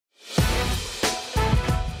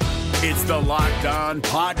It's the Locked On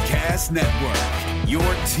Podcast Network, your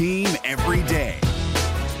team every day.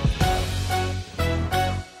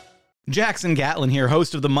 Jackson Gatlin here,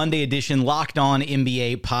 host of the Monday edition Locked On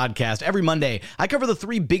NBA podcast. Every Monday, I cover the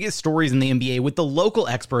three biggest stories in the NBA with the local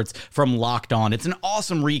experts from Locked On. It's an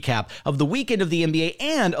awesome recap of the weekend of the NBA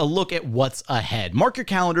and a look at what's ahead. Mark your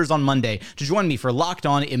calendars on Monday to join me for Locked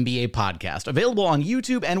On NBA podcast, available on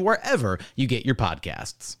YouTube and wherever you get your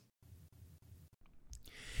podcasts.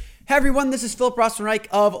 Hey everyone, this is Philip Rossman-Reich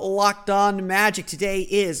of Locked On Magic. Today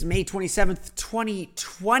is May 27th,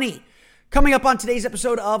 2020. Coming up on today's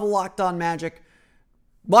episode of Locked On Magic,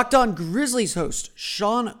 Locked On Grizzlies host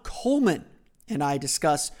Shawn Coleman and I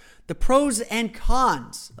discuss the pros and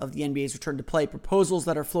cons of the NBA's return to play, proposals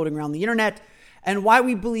that are floating around the internet, and why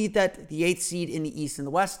we believe that the 8th seed in the East and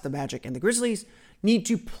the West, the Magic and the Grizzlies, need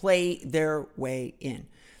to play their way in.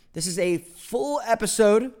 This is a full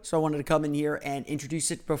episode, so I wanted to come in here and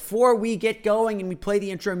introduce it before we get going and we play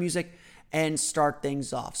the intro music and start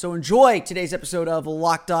things off. So enjoy today's episode of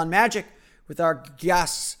Locked On Magic with our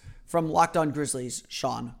guests from Locked On Grizzlies,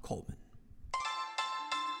 Shawn Coleman.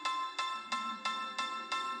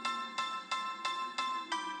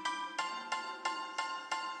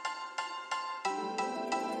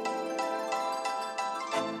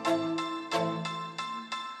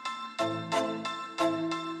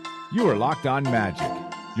 You are Locked On Magic,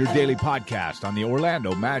 your daily podcast on the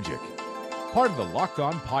Orlando Magic. Part of the Locked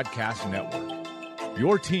On Podcast Network,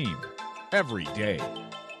 your team every day.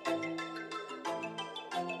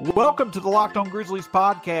 Welcome to the Locked On Grizzlies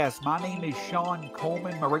podcast. My name is Shawn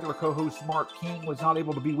Coleman. My regular co-host Mark King was not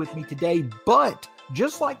able to be with me today, but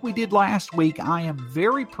just like we did last week, I am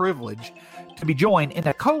very privileged to be joined in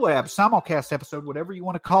a collab simulcast episode, whatever you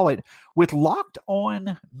want to call it, with Locked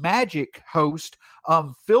On Magic host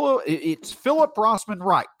Philip. It's Philip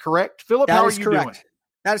Rossman-Reich, correct? Philip, how are you doing?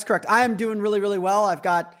 That is correct. I am doing really, really well. I've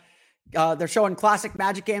got they're showing classic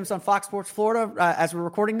Magic games on Fox Sports Florida as we're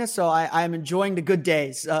recording this, so I am enjoying the good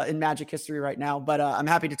days in Magic history right now. But I'm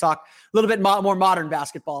happy to talk a little bit more modern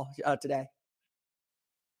basketball today.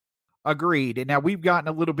 Agreed. And now we've gotten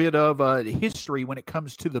a little bit of history when it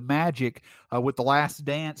comes to the Magic with The Last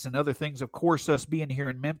Dance and other things. Of course, us being here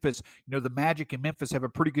in Memphis, you know, the Magic in Memphis have a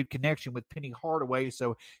pretty good connection with Penny Hardaway.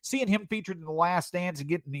 So seeing him featured in The Last Dance and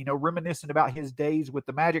getting, you know, reminiscent about his days with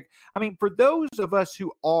the Magic. I mean, for those of us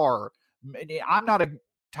who are, I'm not a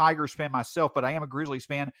Tigers fan myself, but I am a Grizzlies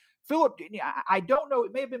fan. Philip, I don't know,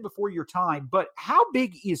 it may have been before your time, but how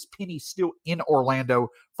big is Penny still in Orlando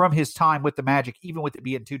from his time with the Magic, even with it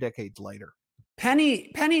being 2 decades later?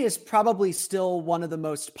 Penny is probably still one of the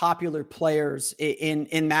most popular players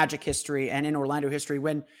in Magic history and in Orlando history.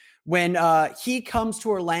 When he comes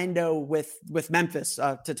to Orlando with Memphis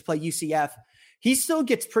to play UCF, he still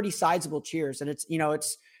gets pretty sizable cheers. And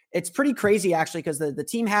it's pretty crazy actually, because the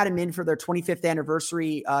team had him in for their 25th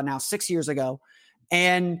anniversary now 6 years ago.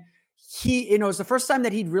 And he, it was the first time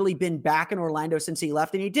that he'd really been back in Orlando since he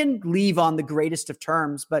left, and he didn't leave on the greatest of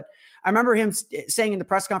terms. But I remember him saying in the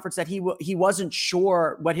press conference that he wasn't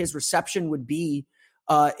sure what his reception would be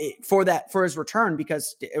for his return,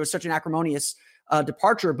 because it was such an acrimonious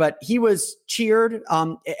departure. But he was cheered.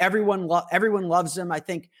 Everyone loves him. I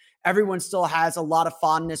think everyone still has a lot of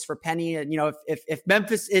fondness for Penny. And if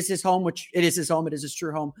Memphis is his home, which it is his home, it is his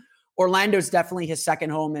true home, Orlando's definitely his second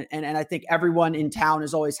home. And I think everyone in town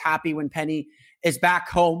is always happy when Penny is back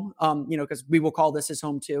home, because we will call this his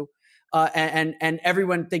home too. And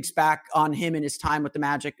everyone thinks back on him and his time with the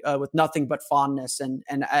Magic with nothing but fondness. And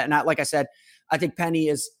like I said, I think Penny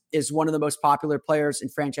is one of the most popular players in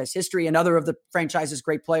franchise history. Another of the franchise's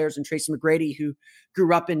great players, and Tracy McGrady, who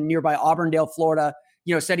grew up in nearby Auburndale, Florida,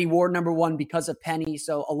 said he wore number 1 because of Penny.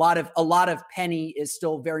 So a lot of Penny is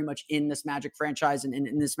still very much in this Magic franchise and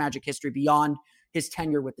in this Magic history beyond his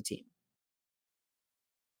tenure with the team.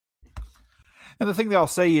 And the thing that I'll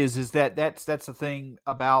say is that that's the thing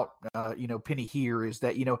about Penny here, is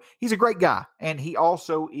that he's a great guy, and he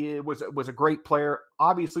also was a great player.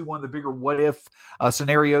 Obviously, one of the bigger what if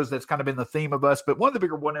scenarios that's kind of been the theme of us, but one of the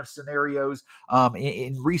bigger what if scenarios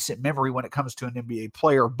in recent memory when it comes to an NBA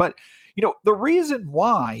player. But the reason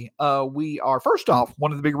why we are, first off,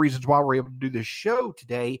 one of the big reasons why we're able to do this show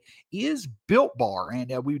today is Built Bar.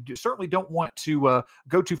 And we certainly don't want to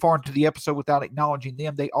go too far into the episode without acknowledging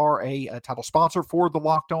them. They are a title sponsor for the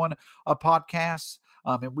Locked On podcast.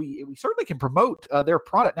 And we certainly can promote their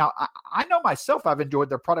product. Now, I know myself, I've enjoyed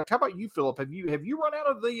their product. How about you, Philip? Have you run out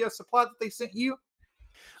of the supply that they sent you?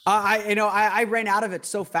 I ran out of it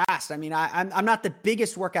so fast. I mean, I'm not the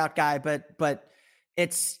biggest workout guy, but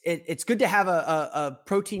it's good to have a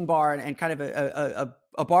protein bar and kind of a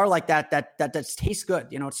a bar like that tastes good.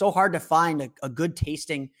 It's so hard to find a good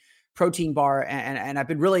tasting protein bar. And I've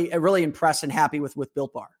been really impressed and happy with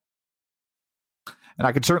Built Bar. And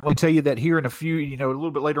I can certainly tell you that here in a few, a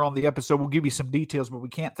little bit later on the episode, we'll give you some details, but we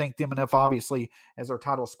can't thank them enough, obviously, as our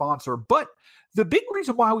title sponsor. But the big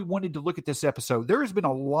reason why we wanted to look at this episode, there has been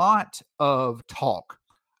a lot of talk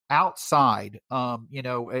outside,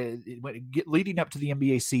 leading up to the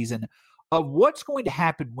NBA season of what's going to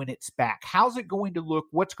happen when it's back. How's it going to look?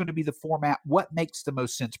 What's going to be the format? What makes the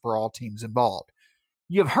most sense for all teams involved?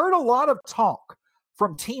 You've heard a lot of talk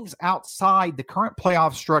from teams outside the current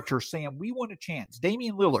playoff structure saying, we want a chance.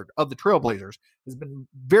 Damian Lillard of the Trailblazers has been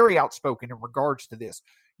very outspoken in regards to this.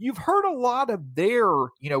 You've heard a lot of their,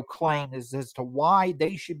 claim as to why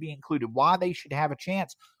they should be included, why they should have a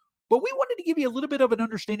chance. But we wanted to give you a little bit of an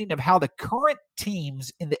understanding of how the current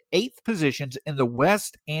teams in the 8th positions in the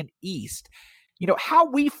West and East, how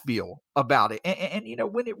we feel about it. And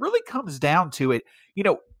when it really comes down to it,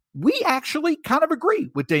 we actually kind of agree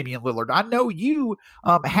with Damian Lillard. I know you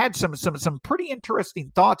had some pretty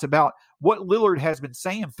interesting thoughts about what Lillard has been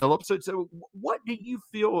saying, Philip. So what do you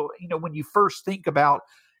feel, when you first think about,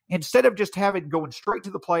 instead of just going straight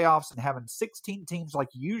to the playoffs and having 16 teams like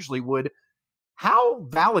you usually would, how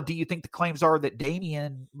valid do you think the claims are that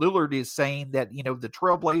Damian Lillard is saying that, the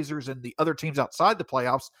Trailblazers and the other teams outside the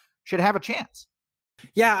playoffs should have a chance?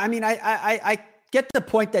 Yeah, I mean, I get the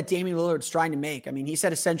point that Damian Lillard's trying to make. I mean, he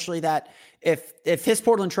said essentially that if his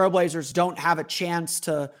Portland Trailblazers don't have a chance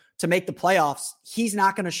to make the playoffs, he's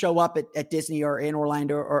not going to show up at Disney or in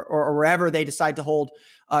Orlando or wherever they decide to hold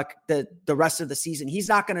the rest of the season. He's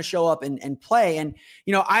not going to show up and play. And,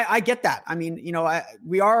 I get that. I mean,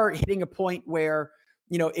 we are hitting a point where,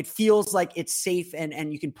 it feels like it's safe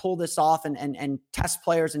and you can pull this off and test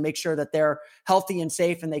players and make sure that they're healthy and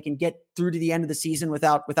safe and they can get through to the end of the season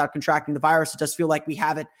without contracting the virus. It does feel like we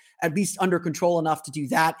have it at least under control enough to do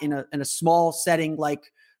that in a small setting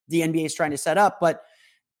like the NBA is trying to set up. But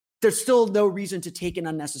there's still no reason to take an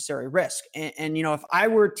unnecessary risk. And if I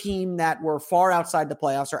were a team that were far outside the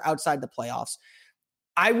playoffs or outside the playoffs,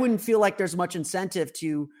 I wouldn't feel like there's much incentive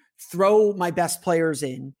to throw my best players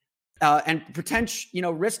in and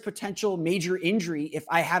risk potential major injury if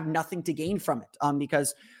I have nothing to gain from it.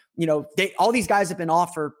 Because, all these guys have been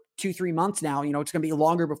off for 2-3 months now. It's going to be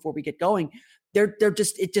longer before we get going.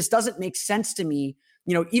 It just doesn't make sense to me,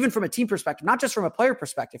 even from a team perspective, not just from a player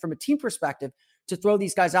perspective, from a team perspective, to throw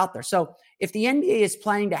these guys out there. So if the NBA is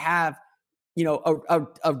planning to have,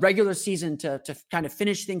 a regular season to kind of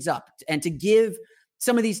finish things up and to give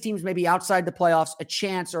some of these teams maybe outside the playoffs a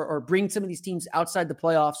chance or bring some of these teams outside the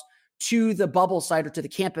playoffs to the bubble site or to the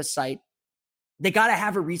campus site, they got to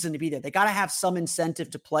have a reason to be there. They got to have some incentive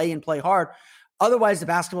to play and play hard. Otherwise, the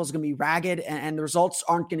basketball is going to be ragged and the results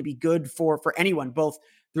aren't going to be good for anyone, both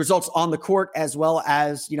the results on the court as well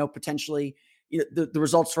as, potentially the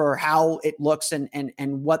results for how it looks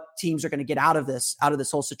and what teams are going to get out of this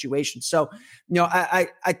whole situation. So, I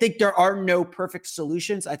think there are no perfect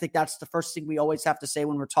solutions. I think that's the first thing we always have to say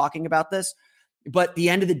when we're talking about this. But at the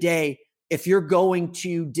end of the day, if you're going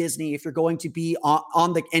to Disney, if you're going to be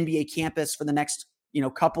on the NBA campus for the next,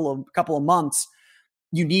 couple of months,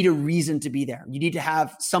 you need a reason to be there. You need to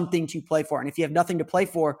have something to play for. And if you have nothing to play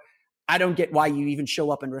for, I don't get why you even show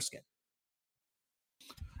up and risk it.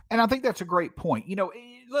 And I think that's a great point.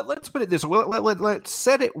 Let's put it this way. Let's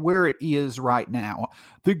set it where it is right now.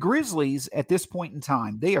 The Grizzlies at this point in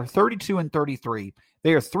time, they are 32-33.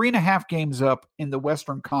 They are 3.5 games up in the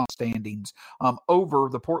Western Conference standings over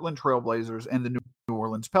the Portland Trailblazers and the New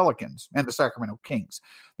Orleans Pelicans and the Sacramento Kings.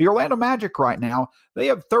 The Orlando Magic right now, they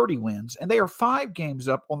have 30 wins, and they are 5 games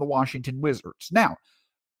up on the Washington Wizards. Now,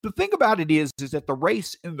 the thing about it is that the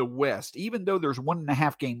race in the West, even though there's only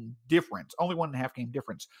 1.5 game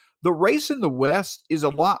difference, the race in the West is a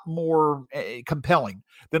lot more compelling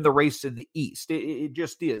than the race in the East. It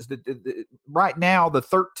just is. Right now, the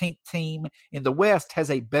 13th team in the West has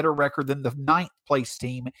a better record than the 9th place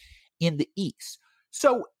team in the East.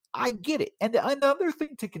 So I get it. And another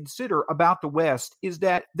thing to consider about the West is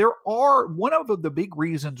that there are one of the big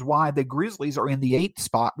reasons why the Grizzlies are in the 8th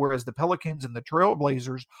spot, whereas the Pelicans and the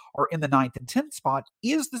Trailblazers are in the 9th and 10th spot,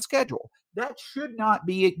 is the schedule. That should not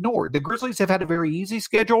be ignored. The Grizzlies have had a very easy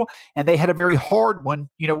schedule, and they had a very hard one,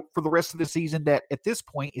 for the rest of the season that at this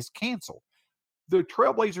point is canceled. The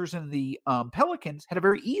Trailblazers and the Pelicans had a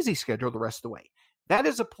very easy schedule the rest of the way. That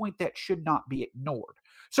is a point that should not be ignored.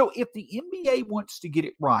 So if the NBA wants to get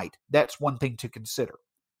it right, that's one thing to consider.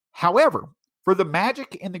 However, for the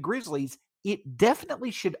Magic and the Grizzlies, it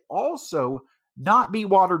definitely should also not be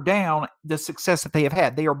watered down the success that they have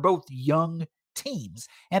had. They are both young teams.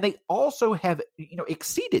 And they also have,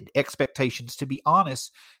 exceeded expectations, to be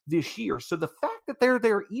honest, this year. So the fact that they're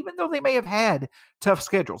there, even though they may have had tough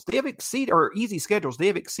schedules, they have exceeded, or easy schedules, they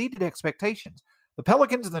have exceeded expectations. The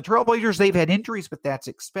Pelicans and the Trailblazers, they've had injuries, but that's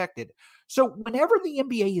expected. So whenever the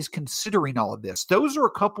NBA is considering all of this, those are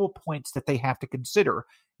a couple of points that they have to consider.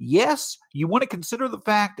 Yes, you want to consider the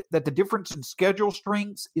fact that the difference in schedule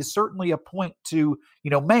strengths is certainly a point to,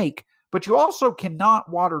 make, but you also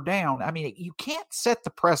cannot water down. I mean, you can't set the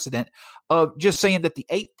precedent of just saying that the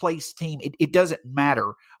 8th place team, it doesn't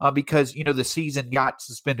matter because, the season got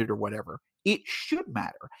suspended or whatever. It should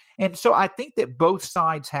matter. And so I think that both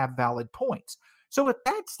sides have valid points. So if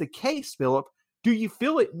that's the case, Philip, do you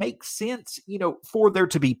feel it makes sense, for there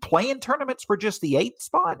to be play-in tournaments for just the 8th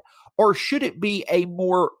spot? Or should it be a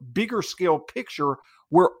more bigger scale picture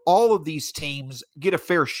where all of these teams get a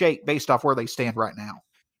fair shake based off where they stand right now?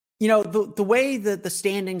 The way that the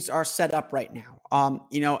standings are set up right now,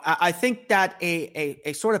 I think that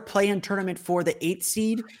a sort of play-in tournament for the 8th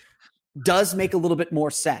seed does make a little bit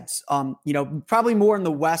more sense. Probably more in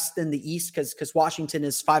the West than the East because Washington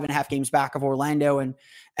is 5.5 games back of Orlando and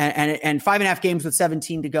 5.5 games with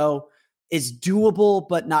 17 to go is doable,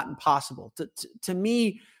 but not impossible. To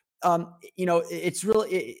me, it's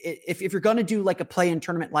really, if you're going to do like a play-in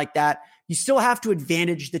tournament like that, you still have to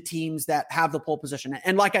advantage the teams that have the pole position.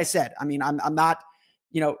 And like I said, I mean, I'm not,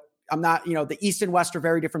 the East and West are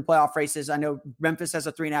very different playoff races. I know Memphis has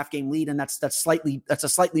a 3.5 game lead, and that's a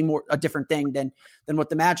slightly more a different thing than what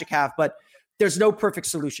the Magic have. But there's no perfect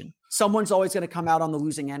solution. Someone's always going to come out on the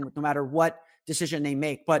losing end, no matter what decision they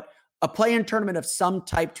make. But a play-in tournament of some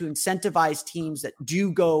type to incentivize teams that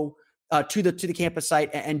do go to the campus site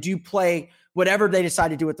and do play whatever they decide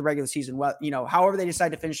to do with the regular season. Well, however they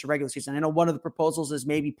decide to finish the regular season. I know one of the proposals is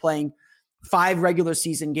maybe playing 5 regular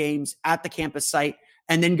season games at the campus site,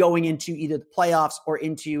 and then going into either the playoffs or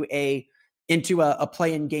into a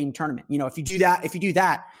play-in game tournament. If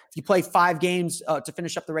you play 5 games to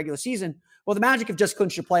finish up the regular season, well, the Magic have just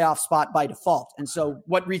clinched a playoff spot by default. And so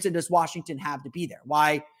what reason does Washington have to be there?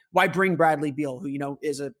 Why bring Bradley Beal, who,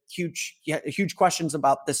 is a huge questions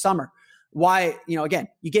about this summer? Why, again,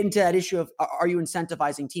 you get into that issue of, are you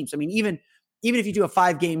incentivizing teams? I mean, even if you do a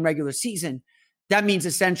 5-game regular season, that means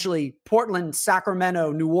essentially Portland,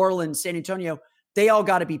 Sacramento, New Orleans, San Antonio, they all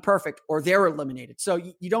got to be perfect or they're eliminated. So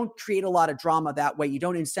you don't create a lot of drama that way. You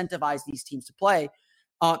don't incentivize these teams to play.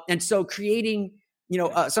 And so creating,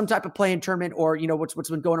 some type of play-in tournament or, what's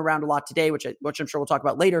been going around a lot today, which I'm sure we'll talk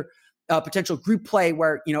about later, potential group play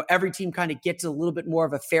where, every team kind of gets a little bit more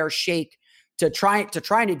of a fair shake to try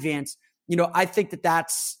and advance. I think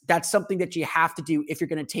that's something that you have to do if you're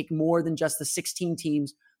going to take more than just the 16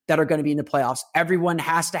 teams that are going to be in the playoffs. Everyone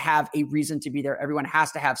has to have a reason to be there. Everyone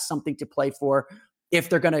has to have something to play for if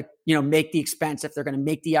they're going to, make the expense, if they're going to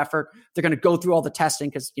make the effort, they're going to go through all the testing.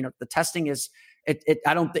 Cause the testing is,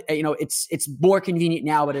 I don't think, it's more convenient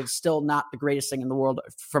now, but it's still not the greatest thing in the world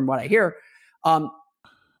from what I hear.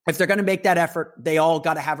 If they're going to make that effort, they all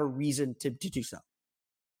got to have a reason to do so.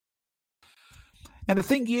 And the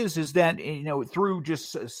thing is that, through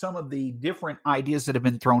just some of the different ideas that have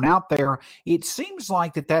been thrown out there, it seems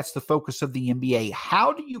like that's the focus of the NBA.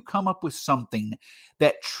 How do you come up with something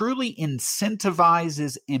that truly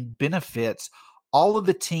incentivizes and benefits all of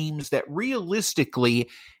the teams that realistically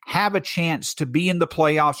have a chance to be in the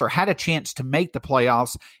playoffs or had a chance to make the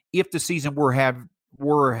playoffs if the season were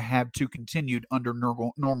have to continue under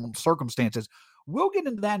normal circumstances? We'll get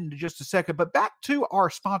into that in just a second, but back to our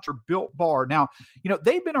sponsor, Built Bar. Now,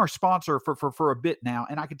 they've been our sponsor for a bit now,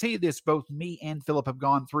 and I can tell you this, both me and Philip have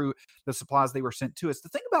gone through the supplies they were sent to us. The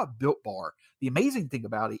thing about Built Bar, the amazing thing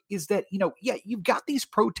about it is that, you've got these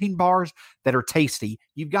protein bars that are tasty.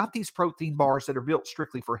 You've got these protein bars that are built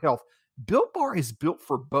strictly for health. Built Bar is built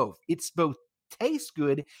for both. It's both tastes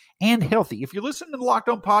good and healthy. If you're listening to the Locked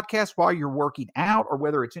On podcast while you're working out or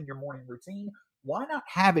whether it's in your morning routine, why not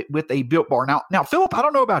have it with a Built Bar? Now, Philip, I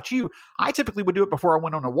don't know about you. I typically would do it before I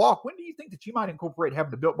went on a walk. When do you think that you might incorporate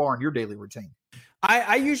having a Built Bar in your daily routine?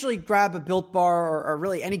 I usually grab a Built Bar or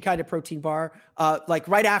really any kind of protein bar, like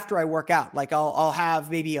right after I work out. Like I'll have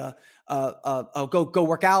maybe I'll go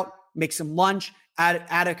work out, make some lunch,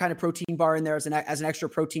 add a kind of protein bar in there as an extra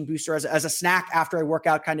protein booster, as a snack after I work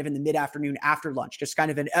out, kind of in the mid-afternoon after lunch, just kind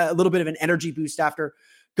of a little bit of an energy boost after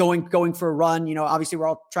going for a run. Obviously we're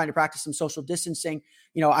all trying to practice some social distancing.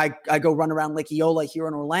 I go run around Lake Eola here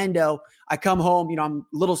in Orlando. I come home, I'm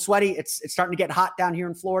a little sweaty. It's starting to get hot down here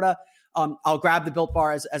in Florida. I'll grab the Built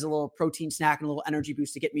Bar as a little protein snack and a little energy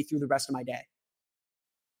boost to get me through the rest of my day.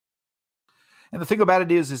 And the thing about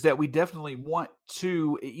it is that we definitely want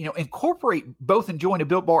to, incorporate both enjoying a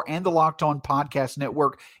Built Bar and the Locked On Podcast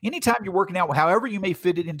Network. Anytime you're working out, however you may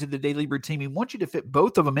fit it into the daily routine, we want you to fit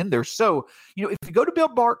both of them in there. So, if you go to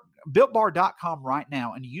BuiltBar.com right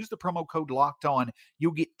now and use the promo code Locked On,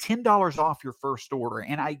 you'll get $10 off your first order.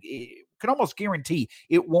 And I can almost guarantee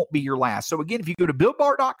it won't be your last. So again, if you go to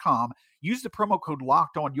BuiltBar.com, use the promo code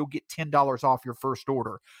Locked On, you'll get $10 off your first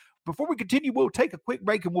order. Before we continue, we'll take a quick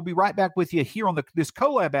break and we'll be right back with you here on this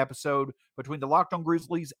collab episode between the Locked On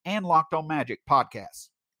Grizzlies and Locked On Magic podcasts.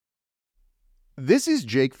 This is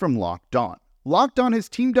Jake from Locked On. Locked On has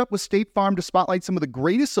teamed up with State Farm to spotlight some of the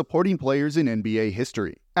greatest supporting players in NBA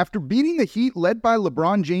history. After beating the Heat led by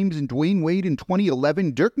LeBron James and Dwayne Wade in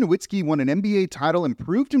 2011, Dirk Nowitzki won an NBA title and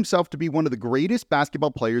proved himself to be one of the greatest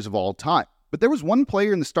basketball players of all time. But there was one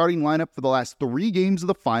player in the starting lineup for the last 3 games of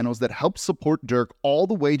the finals that helped support Dirk all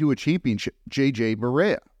the way to a championship, JJ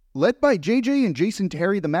Barea. Led by JJ and Jason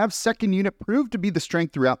Terry, the Mavs' second unit proved to be the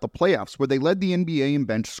strength throughout the playoffs, where they led the NBA in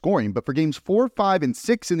bench scoring. But for games 4, 5, and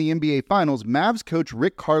 6 in the NBA Finals, Mavs coach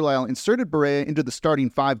Rick Carlisle inserted Barea into the starting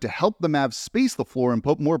 5 to help the Mavs space the floor and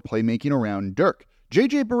put more playmaking around Dirk.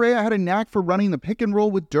 JJ Barea had a knack for running the pick and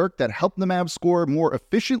roll with Dirk that helped the Mavs score more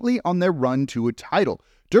efficiently on their run to a title.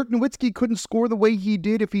 Dirk Nowitzki couldn't score the way he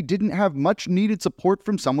did if he didn't have much needed support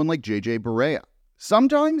from someone like JJ Barea.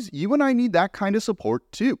 Sometimes you and I need that kind of support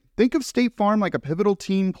too. Think of State Farm like a pivotal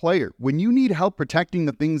team player. When you need help protecting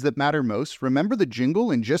the things that matter most, remember the jingle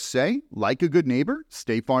and just say, like a good neighbor,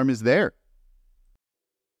 State Farm is there.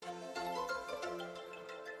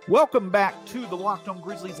 Welcome back to the Locked On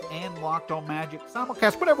Grizzlies and Locked On Magic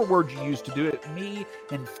simulcast, whatever word you use to do it. Me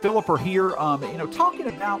and Philip are here, talking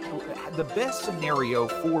about the best scenario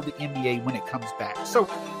for the NBA when it comes back. So,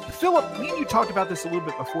 Philip, me and you talked about this a little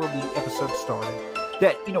bit before the episode started,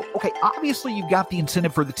 that, obviously you've got the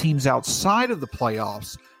incentive for the teams outside of the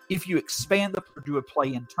playoffs if you expand or do a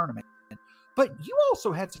play-in tournament. But you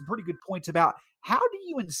also had some pretty good points about how do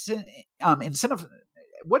you incentive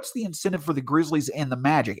what's the incentive for the Grizzlies and the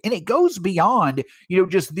Magic? And it goes beyond,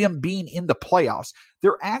 just them being in the playoffs.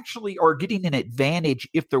 They're actually are getting an advantage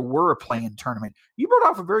if there were a play-in tournament. You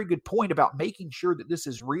brought off a very good point about making sure that this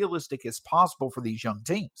is realistic as possible for these young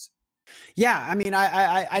teams. Yeah, I mean,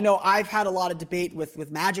 I know I've had a lot of debate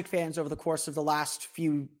with Magic fans over the course of the last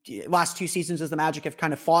 2 seasons as the Magic have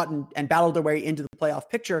kind of fought and battled their way into the playoff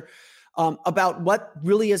picture. About what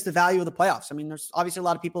really is the value of the playoffs. I mean, there's obviously a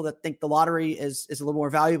lot of people that think the lottery is a little more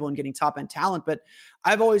valuable in getting top end talent, but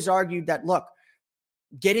I've always argued that, look,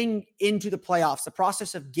 getting into the playoffs, the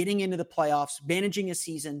process of getting into the playoffs, managing a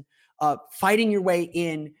season, fighting your way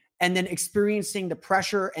in, and then experiencing the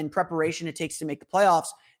pressure and preparation it takes to make the playoffs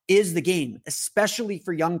is the game, especially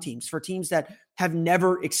for young teams, for teams that have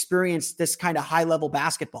never experienced this kind of high level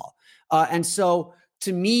basketball. And so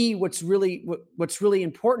to me, what's really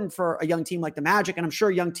important for a young team like the Magic, and I'm sure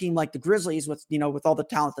a young team like the Grizzlies with all the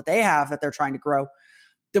talent that they have that they're trying to grow,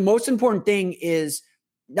 the most important thing is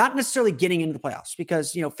not necessarily getting into the playoffs,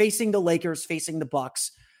 because, facing the Lakers, facing the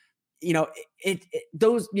Bucks, we're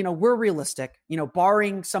realistic,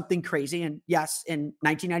 barring something crazy. And yes, in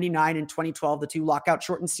 1999 and 2012, the 2 lockout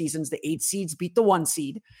shortened seasons, the 8 seeds beat the 1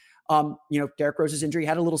 seed. Derrick Rose's injury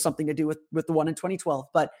had a little something to do with the one in 2012,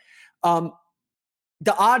 but,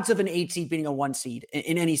 the odds of an 8 seed beating a 1 seed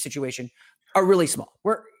in any situation are really small.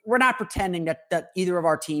 We're not pretending that either of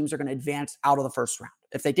our teams are going to advance out of the first round.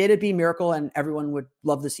 If they did, it'd be a miracle and everyone would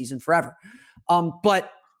love the season forever.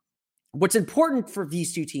 But what's important for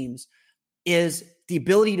these 2 teams is the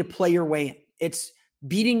ability to play your way in. It's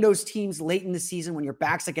beating those teams late in the season when your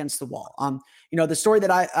back's against the wall. The story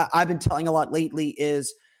that I've been telling a lot lately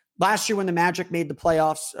is last year when the Magic made the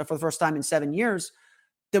playoffs for the first time in 7 years,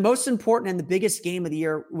 the most important and the biggest game of the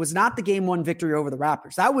year was not the game 1 victory over the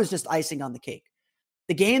Raptors. That was just icing on the cake.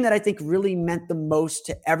 The game that I think really meant the most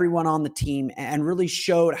to everyone on the team and really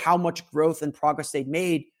showed how much growth and progress they'd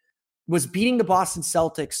made was beating the Boston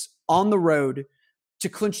Celtics on the road to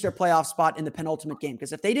clinch their playoff spot in the penultimate game.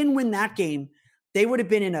 Because if they didn't win that game, they would have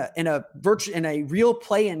been in a real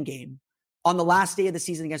play-in game on the last day of the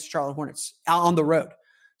season against Charlotte Hornets on the road.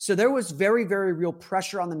 So there was very, very real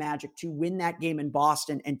pressure on the Magic to win that game in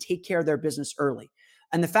Boston and take care of their business early.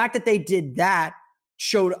 And the fact that they did that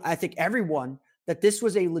showed, I think, everyone that this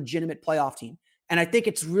was a legitimate playoff team. And I think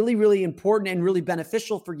it's really, really important and really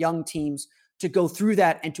beneficial for young teams to go through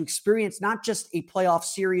that and to experience not just a playoff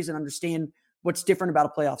series and understand what's different about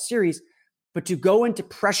a playoff series, but to go into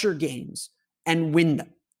pressure games and win them.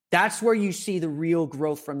 That's where you see the real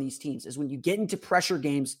growth from these teams, is when you get into pressure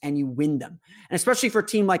games and you win them. And especially for a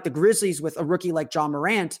team like the Grizzlies with a rookie like John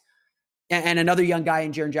Morant and another young guy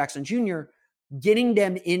in Jaren Jackson Jr., getting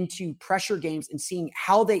them into pressure games and seeing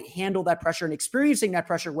how they handle that pressure and experiencing that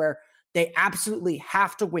pressure where they absolutely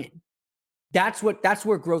have to win. That's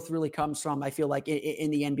where growth really comes from. I feel like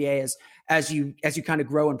in the NBA as you kind of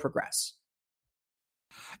grow and progress.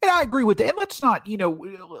 And I agree with that. And let's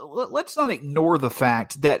not ignore the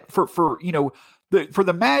fact that for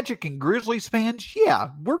the Magic and Grizzlies fans, yeah,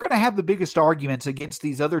 we're going to have the biggest arguments against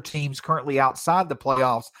these other teams currently outside the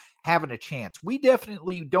playoffs having a chance. We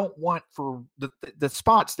definitely don't want for the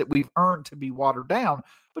spots that we've earned to be watered down,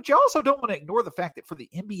 but you also don't want to ignore the fact that for the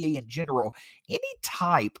NBA in general, any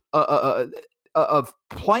type of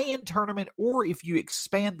play-in tournament, or if you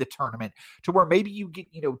expand the tournament to where maybe you get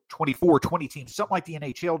 24, 20 teams, something like the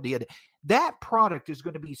NHL did, that product is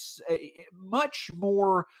going to be much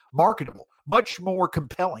more marketable, much more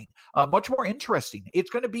compelling, much more interesting.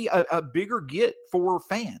 It's going to be a bigger get for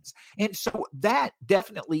fans. And so that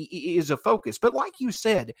definitely is a focus. But like you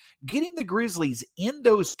said, getting the Grizzlies in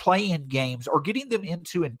those play-in games or getting them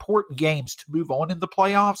into important games to move on in the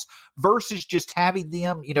playoffs versus just having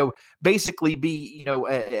them, basically be,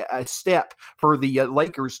 a step for the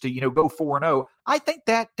Lakers to, go 4-0. I think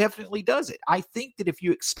that definitely does it. I think that if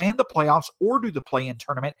you expand the playoffs or do the play-in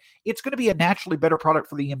tournament, it's going to be a naturally better product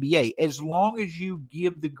for the NBA as long as you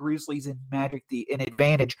give the Grizzlies and Magic an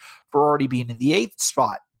advantage for already being in the 8th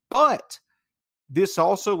spot. But this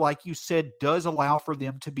also, like you said, does allow for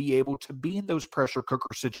them to be able to be in those pressure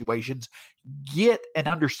cooker situations, get an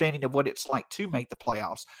understanding of what it's like to make the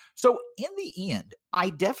playoffs. So in the end, I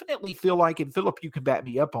definitely feel like, and Philip, you can back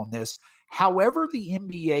me up on this, however the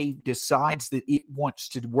NBA decides that it wants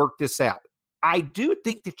to work this out, I do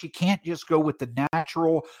think that you can't just go with the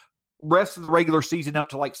natural rest of the regular season up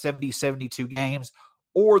to like 70, 72 games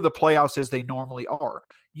or the playoffs as they normally are.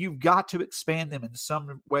 You've got to expand them in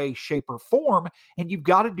some way, shape, or form, and you've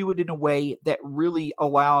got to do it in a way that really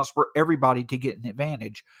allows for everybody to get an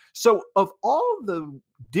advantage. So of all the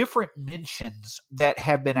different mentions that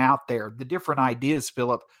have been out there, the different ideas,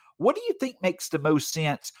 Philip, what do you think makes the most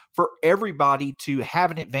sense for everybody to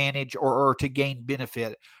have an advantage or to gain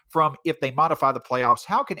benefit from if they modify the playoffs?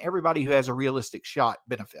 How can everybody who has a realistic shot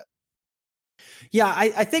benefit? Yeah,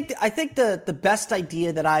 I think the best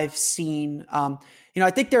idea that I've seen,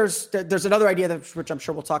 I think there's another idea which I'm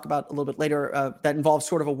sure we'll talk about a little bit later that involves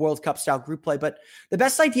sort of a World Cup style group play. But the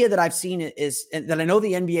best idea that I've seen is, and that I know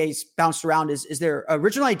the NBA's bounced around, is their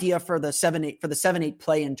original idea for the 7-8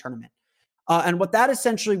 play-in tournament. And what that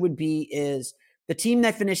essentially would be is the team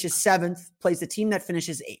that finishes 7th plays the team that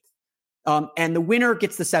finishes 8th. And the winner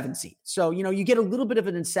gets the 7th seed. So, you get a little bit of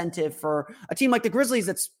an incentive for a team like the Grizzlies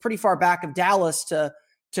that's pretty far back of Dallas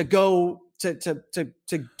to go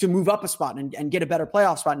to move up a spot and get a better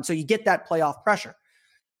playoff spot. And so you get that playoff pressure.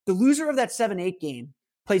 The loser of that 7-8 game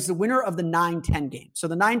plays the winner of the 9-10 game. So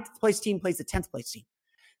the 9th place team plays the 10th place team.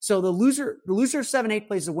 So the loser of 7-8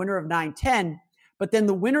 plays the winner of 9-10, but then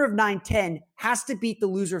the winner of 9-10 has to beat the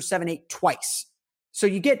loser of 7-8 twice. So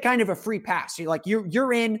you get kind of a free pass.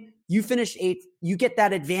 You're in, you finish 8th, you get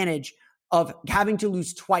that advantage of having to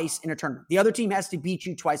lose twice in a tournament. The other team has to beat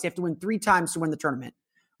you twice. They have to win 3 times to win the tournament,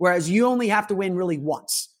 whereas you only have to win really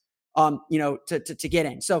once, to get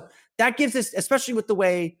in. So that gives us, especially with the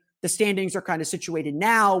way the standings are kind of situated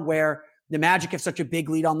now, where the Magic have such a big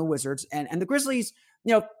lead on the Wizards, and the Grizzlies,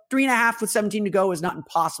 3.5 with 17 to go is not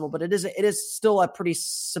impossible, but it is still a pretty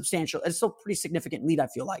substantial, it's still a pretty significant lead, I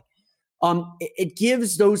feel like. It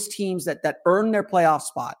gives those teams that earn their playoff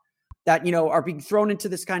spot, that, are being thrown into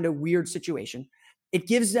this kind of weird situation. It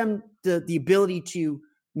gives them the ability to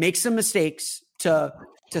make some mistakes, to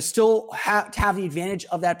still have the advantage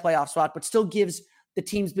of that playoff spot, but still gives the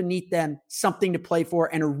teams beneath them something to play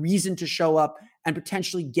for and a reason to show up and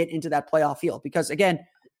potentially get into that playoff field. Because again,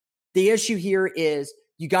 the issue here is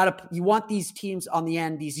you want these teams on the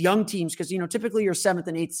end, these young teams, because, typically your 7th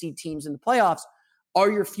and 8th seed teams in the playoffs are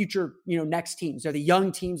your future, next teams. They're the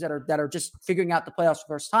young teams that are just figuring out the playoffs for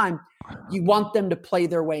the first time. You want them to play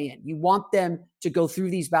their way in. You want them to go through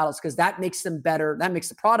these battles because that makes them better. That makes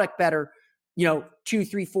the product better, 2,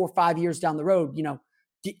 3, 4, 5 years down the road.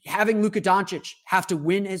 Having Luka Doncic have to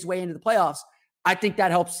win his way into the playoffs, I think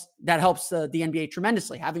that helps the NBA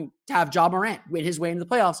tremendously. Having to have Ja Morant win his way into the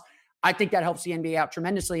playoffs, I think that helps the NBA out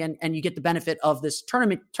tremendously. And you get the benefit of this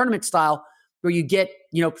tournament style, where you get,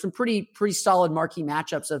 some pretty solid marquee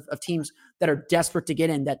matchups of teams that are desperate to get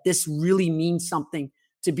in, that this really means something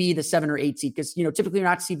to be the 7 or 8 seed. Because, typically you're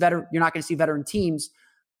not going to see veteran teams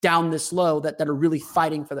down this low that are really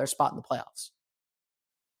fighting for their spot in the playoffs.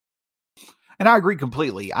 And I agree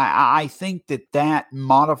completely. I think that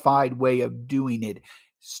modified way of doing it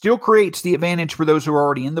still creates the advantage for those who are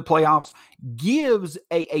already in the playoffs, gives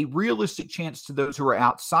a realistic chance to those who are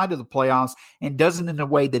outside of the playoffs, and does it in a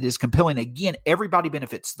way that is compelling. Again, everybody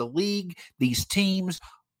benefits. The league, these teams,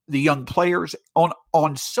 the young players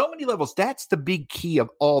on so many levels. That's the big key of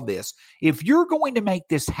all this. If you're going to make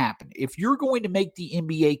this happen, if you're going to make the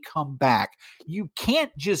NBA come back, you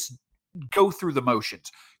can't just go through the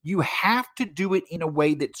motions. You have to do it in a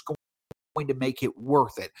way that's going to make it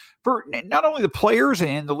worth it for not only the players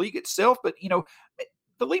and the league itself, but,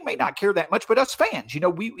 the league may not care that much, but us fans,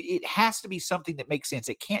 it has to be something that makes sense.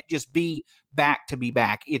 It can't just be back to be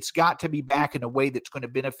back. It's got to be back in a way that's going to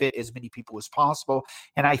benefit as many people as possible.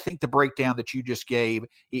 And I think the breakdown that you just gave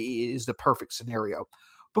is the perfect scenario.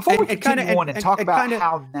 Before we continue on and talk about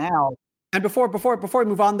how now. And before we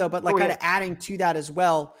move on though, but like kind of adding to that as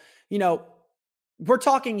well, we're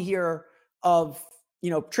talking here of,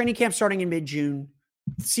 training camp starting in mid-June,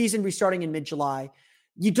 season restarting in mid-July.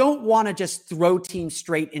 You don't want to just throw teams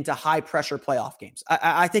straight into high-pressure playoff games.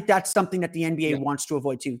 I think that's something that the NBA wants to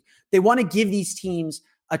avoid too. They want to give these teams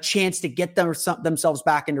a chance to get themselves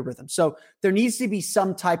back into rhythm. So there needs to be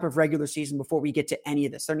some type of regular season before we get to any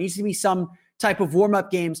of this. There needs to be some type of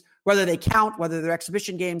warm-up games, whether they count, whether they're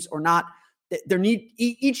exhibition games or not.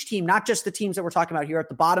 Each team, not just the teams that we're talking about here at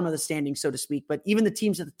the bottom of the standing, so to speak, but even the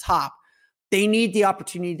teams at the top, they need the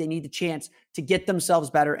opportunity, they need the chance to get themselves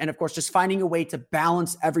better. And of course, just finding a way to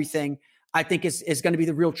balance everything, I think is going to be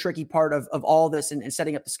the real tricky part of all this and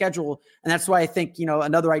setting up the schedule. And that's why I think,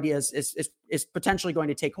 another idea is potentially going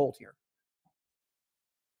to take hold here.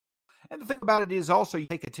 And the thing about it is also you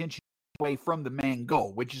take attention away from the main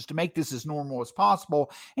goal, which is to make this as normal as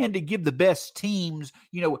possible and to give the best teams,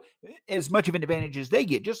 as much of an advantage as they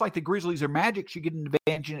get. Just like the Grizzlies or Magic should get an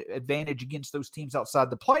advantage against those teams outside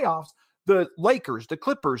the playoffs. The Lakers, the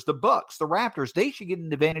Clippers, the Bucks, the Raptors, they should get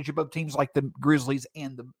an advantage above teams like the Grizzlies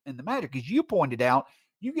and the Magic. As you pointed out,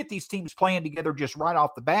 you get these teams playing together just right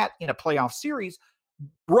off the bat in a playoff series.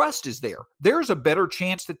 Rust is there. There's a better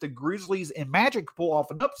chance that the Grizzlies and Magic pull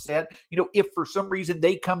off an upset, if for some reason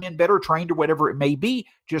they come in better trained or whatever it may be,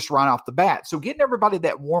 just right off the bat. So getting everybody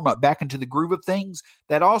that warm up back into the groove of things,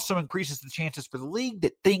 that also increases the chances for the league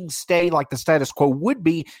that things stay like the status quo would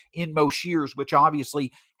be in most years, which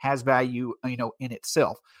obviously has value, in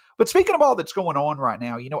itself. But speaking of all that's going on right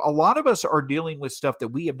now, a lot of us are dealing with stuff that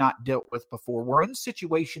we have not dealt with before. We're in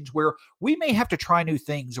situations where we may have to try new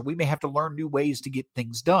things or we may have to learn new ways to get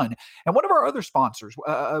things done. And one of our other sponsors,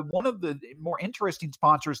 one of the more interesting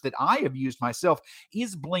sponsors that I have used myself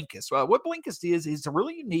is Blinkist. What Blinkist is a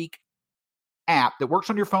really unique app that works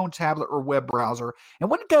on your phone, tablet, or web browser. And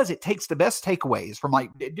what it does, it takes the best takeaways from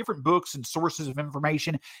like different books and sources of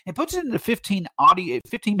information and puts it into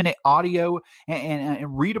 15-minute audio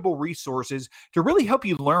and readable resources to really help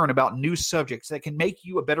you learn about new subjects that can make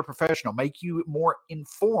you a better professional, make you more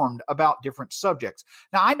informed about different subjects.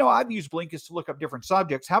 Now, I know I've used Blinkist to look up different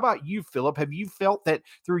subjects. How about you, Philip? Have you felt that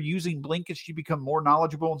through using Blinkist, you become more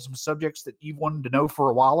knowledgeable in some subjects that you've wanted to know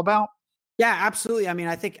for a while about? Yeah, absolutely. I mean,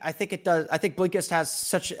 I think it does. I think Blinkist has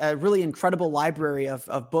such a really incredible library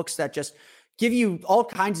of books that just give you all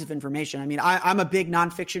kinds of information. I mean, I'm a big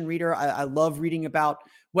nonfiction reader. I love reading about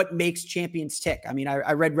what makes champions tick. I mean,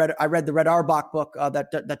 I read the Red Auerbach book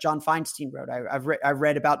that John Feinstein wrote. I've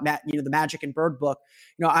read about the Magic and Bird book.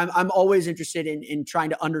 I'm always interested in trying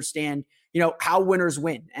to understand how winners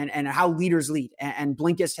win and how leaders lead. And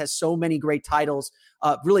Blinkist has so many great titles,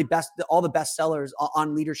 really all the best sellers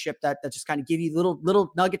on leadership that just kind of give you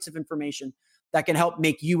little nuggets of information that can help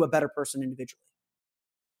make you a better person individually.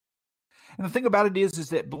 And the thing about it is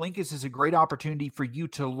that Blinkist is a great opportunity for you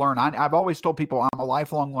to learn. I've always told people I'm a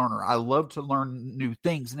lifelong learner. I love to learn new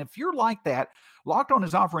things. And if you're like that, Locked On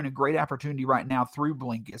is offering a great opportunity right now through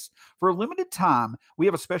Blinkist. For a limited time, we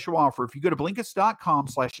have a special offer. If you go to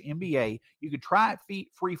Blinkist.com/NBA, you can try it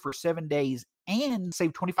free for 7 days and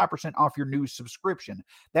save 25% off your new subscription.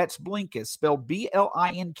 That's Blinkist, spelled Blinkist,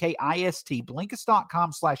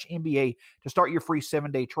 Blinkist.com/NBA to start your free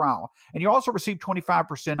 7-day trial. And you also receive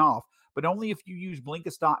 25% off, but only if you use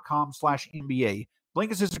Blinkist.com/NBA.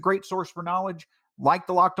 Blinkist is a great source for knowledge. Like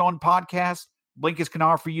the Locked On podcast, Blinkist can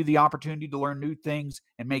offer you the opportunity to learn new things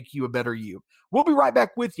and make you a better you. We'll be right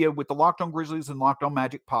back with you with the Locked On Grizzlies and Locked On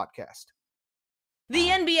Magic podcast. The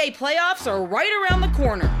NBA playoffs are right around the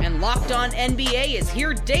corner, and Locked On NBA is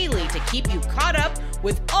here daily to keep you caught up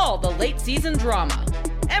with all the late season drama.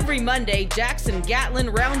 Every Monday, Jackson Gatlin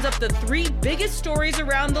rounds up the 3 biggest stories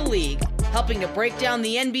around the league, helping to break down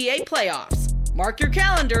the NBA playoffs. Mark your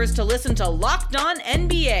calendars to listen to Locked On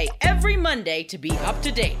NBA every Monday to be up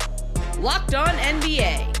to date. Locked On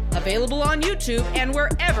NBA, Available on YouTube and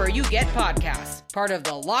wherever you get podcasts. Part of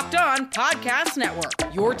the Locked On Podcast Network.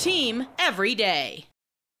 Your team every day.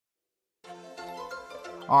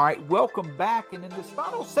 All right, welcome back. And in this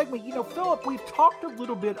final segment, Philip, we've talked a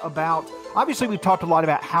little bit about, obviously we've talked a lot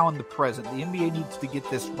about how in the present the NBA needs to get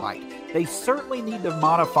this right. They certainly need to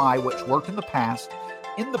modify what's worked in the past.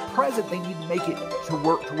 In the present, they need to make it to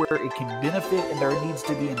work to where it can benefit, and there needs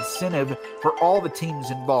to be incentive for all the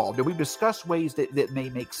teams involved. And we've discussed ways that may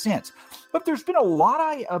make sense. But there's been a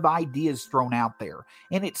lot of ideas thrown out there.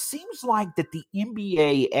 And it seems like that the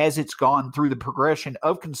NBA, as it's gone through the progression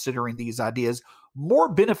of considering these ideas, more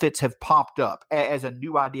benefits have popped up as a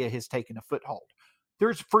new idea has taken a foothold.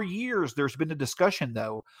 For years, there's been a discussion,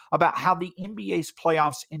 though, about how the NBA's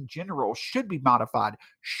playoffs in general should be modified,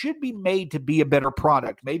 should be made to be a better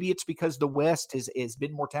product. Maybe it's because the West has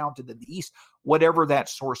been more talented than the East, whatever that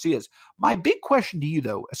source is. My big question to you,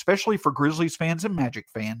 though, especially for Grizzlies fans and Magic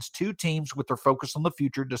fans, two teams with their focus on the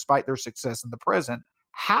future despite their success in the present,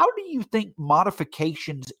 how do you think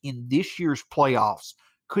modifications in this year's playoffs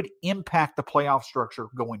could impact the playoff structure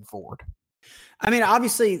going forward? I mean,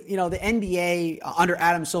 obviously, the NBA under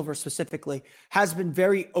Adam Silver specifically has been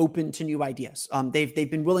very open to new ideas. They've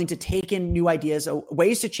been willing to take in new ideas,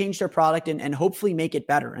 ways to change their product and hopefully make it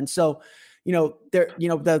better. And so,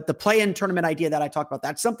 the play-in tournament idea that I talked about,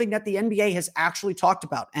 that's something that the NBA has actually talked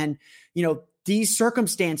about. And, these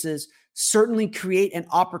circumstances certainly create an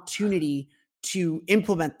opportunity to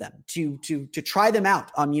implement them, to try them out.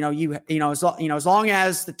 As long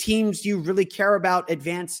as the teams you really care about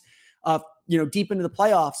advance deep into the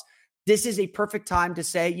playoffs, this is a perfect time to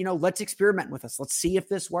say, let's experiment with this. Let's see if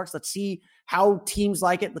this works. Let's see how teams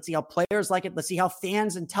like it. Let's see how players like it. Let's see how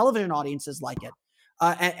fans and television audiences like it,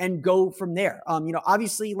 and go from there.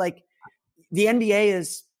 Obviously, like the NBA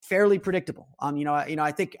is fairly predictable.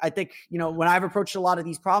 I think when I've approached a lot of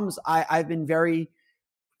these problems, I've been very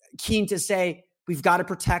keen to say we've got to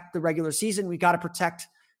protect the regular season. We've got to protect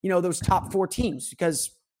those top four teams,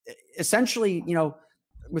 because essentially,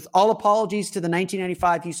 with all apologies to the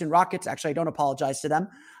 1995 Houston Rockets, actually, I don't apologize to them.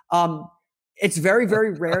 It's very,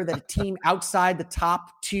 very rare that a team outside the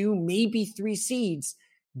top two, maybe three seeds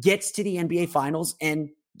gets to the NBA Finals and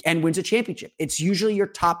wins a championship. It's usually your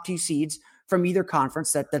top two seeds from either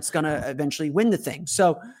conference that's going to eventually win the thing.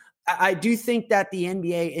 So I do think that the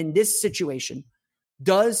NBA in this situation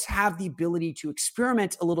does have the ability to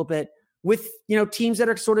experiment a little bit with, teams that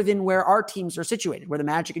are sort of in where our teams are situated, where the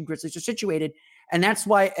Magic and Grizzlies are situated. And that's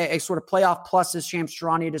why a sort of playoff plus, as Shams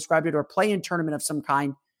Charania described it, or a play-in tournament of some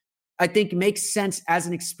kind, I think makes sense as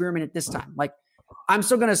an experiment at this time. Like, I'm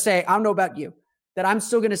still going to say, I don't know about you, that I'm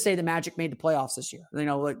still going to say the Magic made the playoffs this year.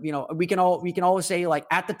 We can always say, like,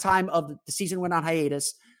 at the time of the season went on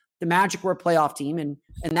hiatus, the Magic were a playoff team. And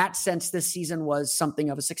in that sense, this season was something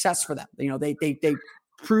of a success for them. They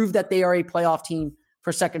proved that they are a playoff team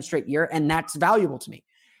for second straight year. And that's valuable to me.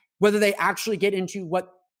 Whether they actually get into what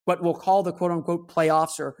we'll call the quote unquote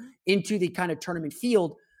playoffs or into the kind of tournament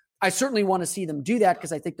field, I certainly want to see them do that,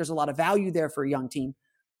 because I think there's a lot of value there for a young team.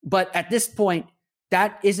 But at this point,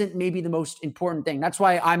 that isn't maybe the most important thing. That's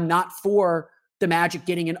why I'm not for the Magic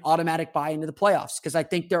getting an automatic buy into the playoffs, because I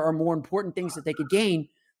think there are more important things that they could gain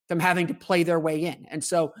from having to play their way in. And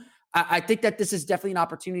so I think that this is definitely an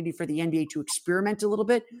opportunity for the NBA to experiment a little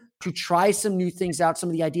bit, to try some new things out, some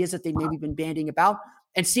of the ideas that they've maybe been bandying about,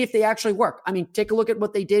 and see if they actually work. I mean, take a look at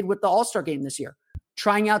what they did with the All-Star game this year,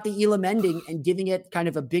 trying out the Elam ending and giving it kind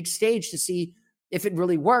of a big stage to see if it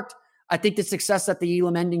really worked. I think the success that the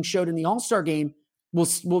Elam ending showed in the All-Star game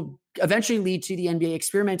will eventually lead to the NBA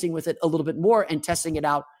experimenting with it a little bit more and testing it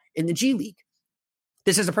out in the G League.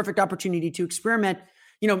 This is a perfect opportunity to experiment,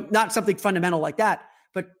 not something fundamental like that,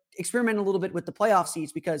 but experiment a little bit with the playoff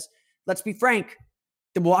seeds, because let's be frank,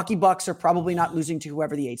 the Milwaukee Bucks are probably not losing to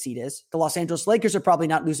whoever the 8 seed is. The Los Angeles Lakers are probably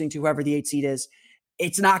not losing to whoever the 8 seed is.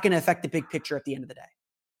 It's not going to affect the big picture at the end of the day.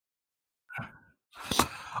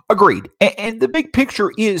 Agreed. And the big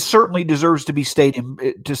picture certainly deserves to stay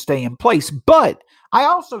in place. But I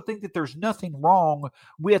also think that there's nothing wrong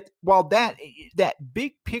with, while that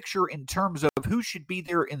big picture in terms of who should be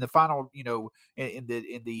there in the final, in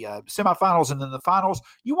the semifinals and then the finals,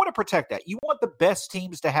 you want to protect that. You want the best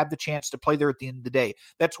teams to have the chance to play there at the end of the day.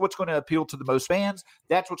 That's what's going to appeal to the most fans.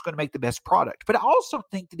 That's what's going to make the best product. But I also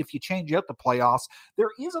think that if you change up the playoffs,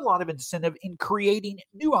 there is a lot of incentive in creating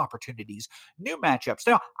new opportunities, new matchups.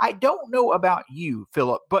 Now, I don't know about you,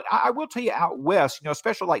 Philip, but I will tell you out west,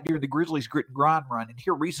 especially like during the Grizzlies grit and grind run, run. And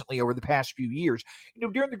here recently, over the past few years,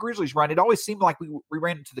 during the Grizzlies run, it always seemed like we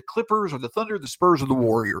ran into the Clippers or the Thunder, the Spurs or the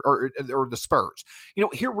Warriors or the Spurs.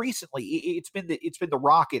 Here recently, it's been the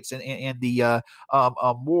Rockets and the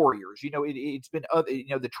Warriors. It's been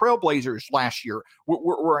the Trailblazers last year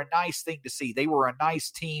were a nice thing to see. They were a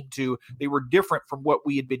nice team they were different from what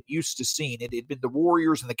we had been used to seeing. It had been the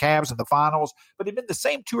Warriors and the Cavs in the finals, but it had been the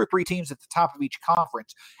same 2 or 3 teams at the top of each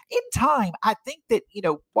conference. In time, I think that,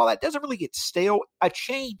 while that doesn't really get stale, a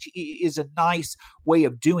change is a nice way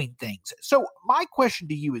of doing things. So my question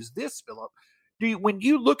to you is this, Philip. When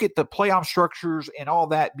you look at the playoff structures and all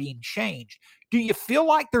that being changed, do you feel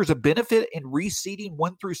like there's a benefit in reseeding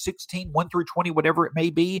 1 through 16, 1 through 20, whatever it may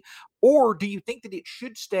be? Or do you think that it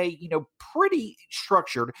should stay, pretty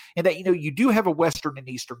structured and that, you do have a Western and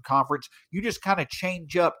Eastern Conference, you just kind of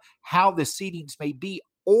change up how the seedings may be,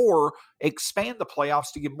 or expand the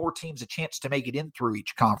playoffs to give more teams a chance to make it in through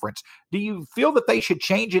each conference? Do you feel that they should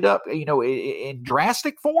change it up, in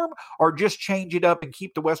drastic form, or just change it up and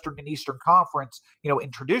keep the Western and Eastern Conference,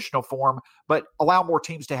 in traditional form, but allow more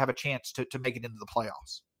teams to have a chance to make it into the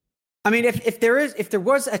playoffs? I mean, if there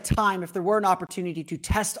were an opportunity to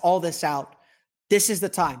test all this out, this is the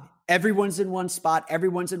time. Everyone's in one spot.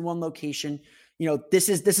 Everyone's in one location. This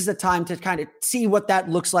is a time to kind of see what that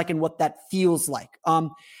looks like and what that feels like.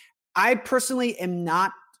 I personally am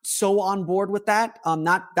not so on board with that.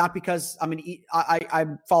 Not because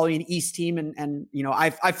I'm following an East team and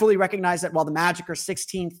I fully recognize that while the Magic are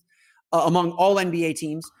 16th among all NBA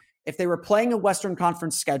teams, if they were playing a Western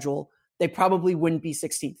Conference schedule, they probably wouldn't be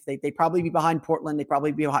 16th. They'd probably be behind Portland. They'd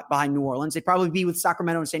probably be behind New Orleans. They'd probably be with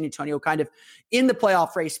Sacramento and San Antonio kind of in the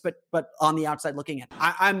playoff race, but on the outside looking in.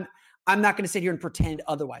 I'm not going to sit here and pretend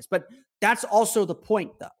otherwise, but that's also the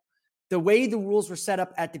point, though. The way the rules were set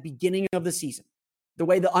up at the beginning of the season, the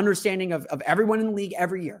way the understanding of everyone in the league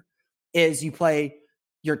every year is you play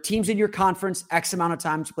your teams in your conference X amount of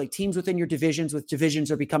times, you play teams within your divisions, with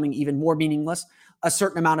divisions are becoming even more meaningless a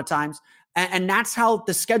certain amount of times. And that's how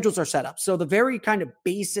the schedules are set up. So the very kind of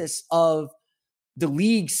basis of the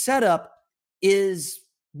league setup is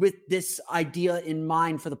with this idea in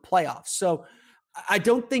mind for the playoffs. So I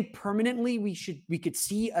don't think permanently we could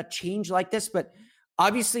see a change like this, but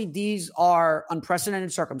obviously these are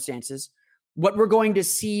unprecedented circumstances. What we're going to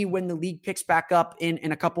see when the league picks back up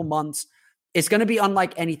in a couple months is going to be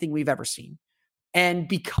unlike anything we've ever seen. And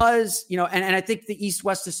because, and I think the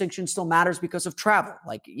East-West distinction still matters because of travel.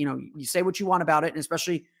 Like, you say what you want about it, and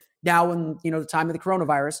especially now in, the time of the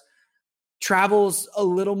coronavirus, travel's a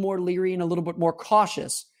little more leery and a little bit more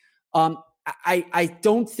cautious. I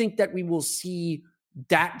don't think that we will see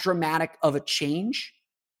that dramatic of a change,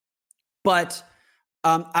 but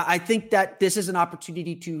I think that this is an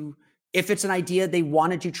opportunity to, if it's an idea they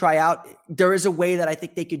wanted to try out, there is a way that I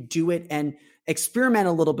think they could do it and experiment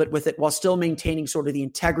a little bit with it while still maintaining sort of the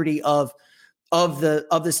integrity of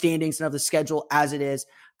the standings and of the schedule as it is.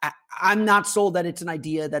 I'm not sold that it's an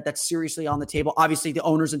idea that's seriously on the table. Obviously, the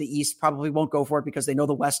owners in the East probably won't go for it because they know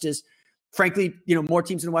the West is, frankly, more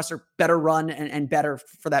teams in the West are better run and better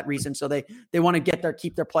for that reason. So they want to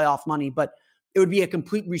keep their playoff money, but it would be a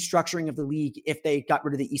complete restructuring of the league if they got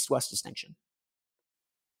rid of the East-West distinction.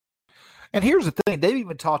 And here's the thing. They've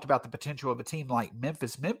even talked about the potential of a team like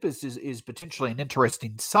Memphis. Memphis is potentially an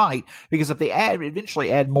interesting site because if they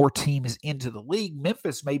eventually add more teams into the league,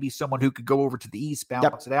 Memphis may be someone who could go over to the East,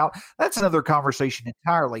 balance it out. That's another conversation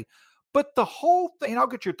entirely. But the whole thing, and I'll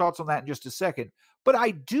get your thoughts on that in just a second, but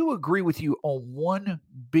I do agree with you on one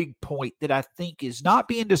big point that I think is not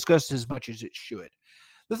being discussed as much as it should.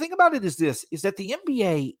 The thing about it is this, is that the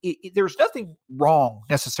NBA, there's nothing wrong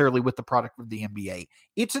necessarily with the product of the NBA.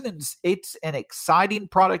 It's an exciting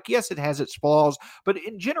product. Yes, it has its flaws, but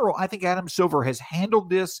in general, I think Adam Silver has handled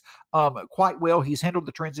this quite well. He's handled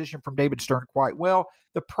the transition from David Stern quite well.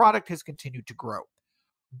 The product has continued to grow.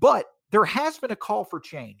 But there has been a call for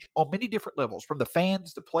change on many different levels, from the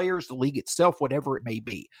fans, the players, the league itself, whatever it may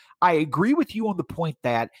be. I agree with you on the point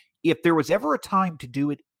that if there was ever a time to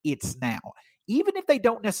do it, it's now. Even if they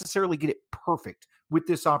don't necessarily get it perfect with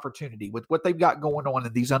this opportunity, with what they've got going on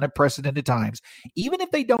in these unprecedented times, even if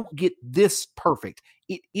they don't get this perfect,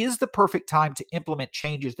 it is the perfect time to implement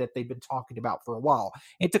changes that they've been talking about for a while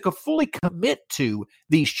and to fully commit to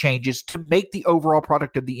these changes to make the overall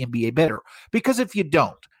product of the NBA better. Because if you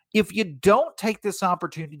don't take this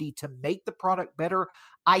opportunity to make the product better,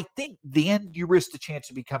 I think then you risk the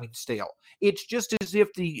chance of becoming stale. It's just as if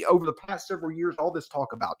over the past several years, all this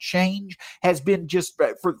talk about change has been just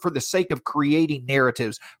for the sake of creating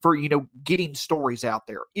narratives, for, getting stories out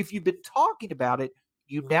there. If you've been talking about it,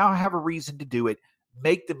 you now have a reason to do it,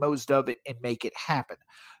 make the most of it, and make it happen.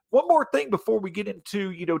 One more thing before we get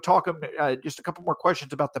into, talking just a couple more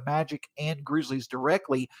questions about the Magic and Grizzlies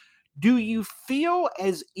directly. Do you feel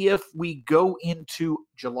as if we go into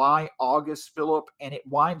July, August, Philip, and it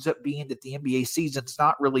winds up being that the NBA season's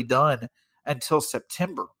not really done until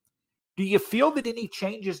September? Do you feel that any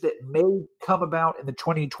changes that may come about in the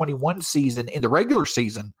 2021 season, in the regular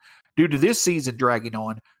season, due to this season dragging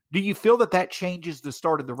on, do you feel that changes the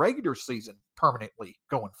start of the regular season permanently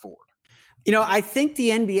going forward? I think the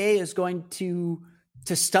NBA is going to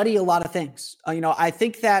study a lot of things. I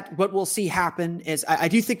think that what we'll see happen is I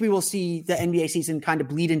do think we will see the NBA season kind of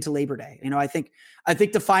bleed into Labor Day. I think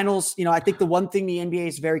the finals, I think the one thing the NBA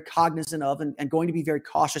is very cognizant of and going to be very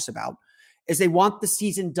cautious about is they want the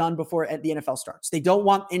season done before the NFL starts. They don't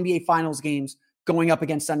want NBA finals games going up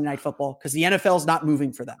against Sunday Night Football because the NFL is not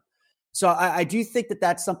moving for them. So I do think that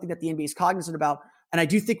that's something that the NBA is cognizant about. And I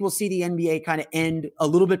do think we'll see the NBA kind of end a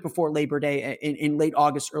little bit before Labor Day in late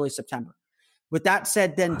August, early September. With that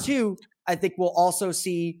said, then too, I think we'll also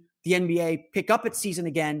see the NBA pick up its season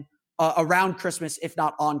again around Christmas, if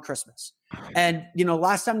not on Christmas. And,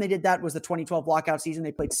 last time they did that was the 2012 lockout season.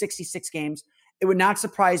 They played 66 games. It would not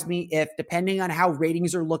surprise me if, depending on how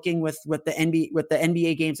ratings are looking with the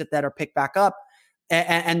NBA games that are picked back up,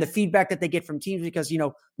 and the feedback that they get from teams, because,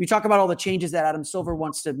 we talk about all the changes that Adam Silver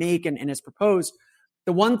wants to make and has proposed.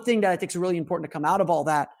 The one thing that I think is really important to come out of all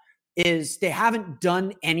that is they haven't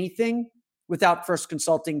done anything without first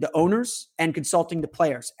consulting the owners and consulting the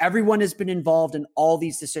players. Everyone has been involved in all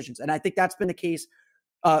these decisions. And I think that's been the case,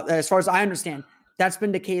 as far as I understand, that's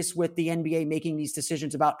been the case with the NBA making these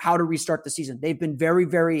decisions about how to restart the season. They've been very,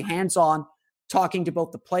 very hands-on, talking to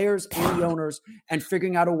both the players and the owners and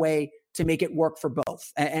figuring out a way to make it work for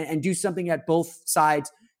both and do something that both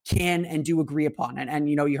sides can and do agree upon. And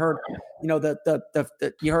you heard,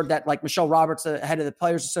 you heard that, like, Michelle Roberts, the head of the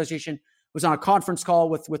Players Association, was on a conference call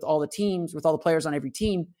with all the teams, with all the players on every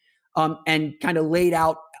team, and kind of laid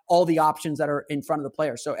out all the options that are in front of the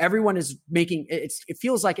players. So everyone is making it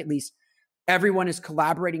feels like at least everyone is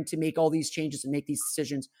collaborating to make all these changes and make these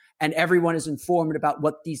decisions, and everyone is informed about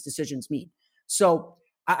what these decisions mean. So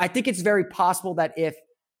I think it's very possible that if,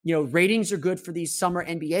 ratings are good for these summer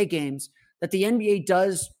NBA games, that the NBA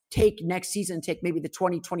does take next season, take maybe the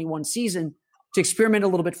 2021 season to experiment a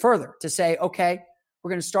little bit further, to say, okay, we're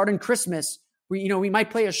going to start in Christmas. We might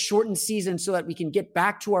play a shortened season so that we can get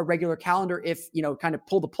back to our regular calendar if, kind of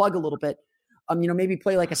pull the plug a little bit. Maybe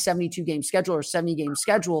play like a 72 game schedule or 70 game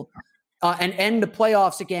schedule, and end the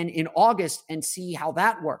playoffs again in August and see how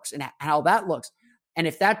that works and how that looks. And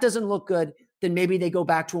if that doesn't look good, then maybe they go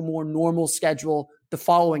back to a more normal schedule the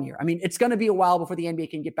following year. I mean, it's going to be a while before the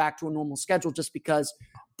NBA can get back to a normal schedule, just because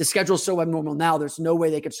the schedule is so abnormal now. There's no way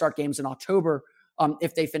they could start games in October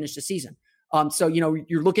if they finish the season. So,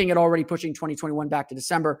 you're looking at already pushing 2021 back to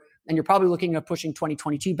December, and you're probably looking at pushing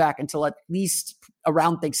 2022 back until at least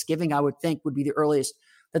around Thanksgiving, I would think, would be the earliest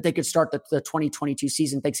that they could start the 2022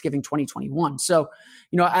 season, Thanksgiving 2021. So,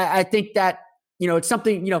 I think that, it's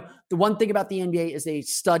something, the one thing about the NBA is they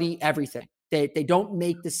study everything. They don't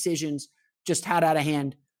make decisions just out of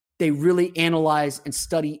hand. They really analyze and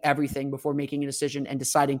study everything before making a decision and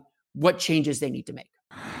deciding what changes they need to make.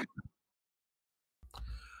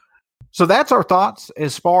 So that's our thoughts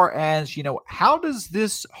as far as, how does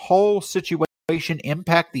this whole situation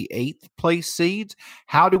impact the 8th place seeds?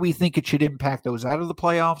 How do we think it should impact those out of the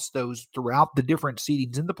playoffs, those throughout the different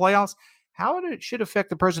seedings in the playoffs? How it should affect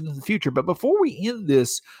the present and the future. But before we end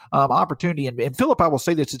this opportunity, and Philip, I will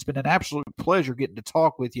say this, it's been an absolute pleasure getting to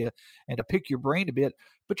talk with you and to pick your brain a bit,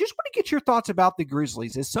 but just want to get your thoughts about the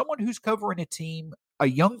Grizzlies as someone who's covering a team, a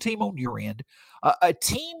young team on your end, a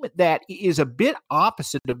team that is a bit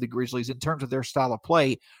opposite of the Grizzlies in terms of their style of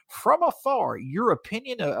play. From afar, your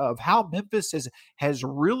opinion of how Memphis has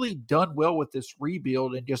really done well with this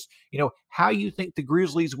rebuild, and just, how you think the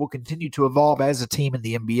Grizzlies will continue to evolve as a team in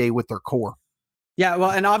the NBA with their core. Yeah,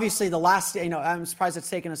 well, and obviously the last, I'm surprised it's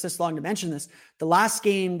taken us this long to mention this. The last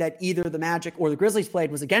game that either the Magic or the Grizzlies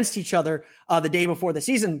played was against each other the day before the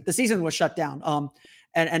season. The season was shut down.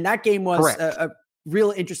 And that game was a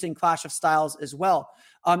real interesting clash of styles as well.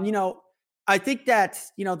 I think that,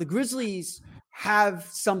 the Grizzlies have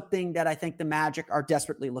something that I think the Magic are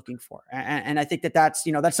desperately looking for. And I think that's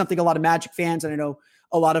something a lot of Magic fans, and I know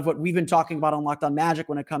a lot of what we've been talking about on Locked On Magic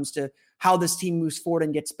when it comes to how this team moves forward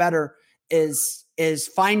and gets better, is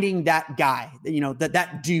finding that guy,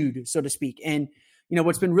 that dude, so to speak. And,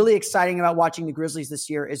 what's been really exciting about watching the Grizzlies this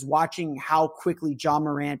year is watching how quickly John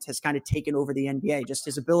Morant has kind of taken over the NBA, just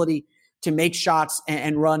his ability to make shots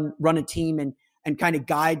and run a team and kind of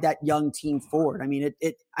guide that young team forward. I mean,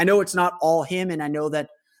 I know it's not all him, and I know that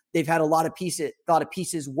they've had a lot of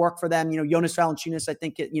pieces work for them. Jonas Valanciunas, I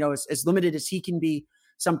think, as limited as he can be,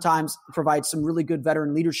 sometimes provides some really good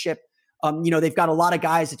veteran leadership. They've got a lot of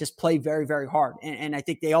guys that just play very, very hard. And I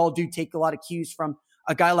think they all do take a lot of cues from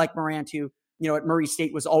a guy like Morant, who, at Murray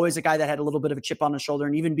State was always a guy that had a little bit of a chip on his shoulder.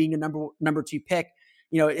 And even being a number 2 pick,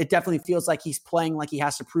 it definitely feels like he's playing like he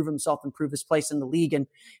has to prove himself and prove his place in the league. And,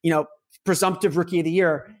 presumptive rookie of the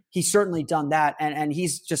year, he's certainly done that. And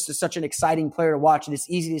he's just such an exciting player to watch. And it's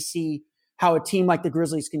easy to see how a team like the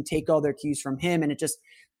Grizzlies can take all their cues from him. And it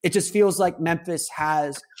just feels like Memphis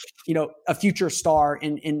has, a future star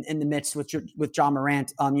in the midst with John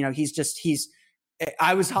Morant.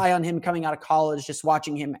 I was high on him coming out of college, just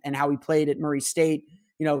watching him and how he played at Murray State.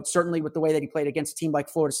 Certainly with the way that he played against a team like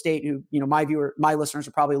Florida State, who, my listeners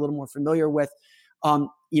are probably a little more familiar with. I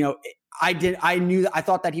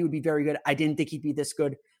thought that he would be very good. I didn't think he'd be this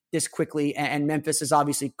good this quickly. And Memphis has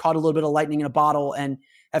obviously caught a little bit of lightning in a bottle and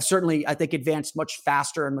have certainly, I think, advanced much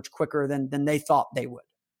faster and much quicker than they thought they would.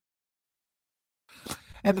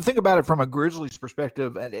 And the thing about it from a Grizzlies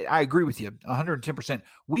perspective, and I agree with you 110%.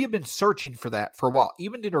 We have been searching for that for a while,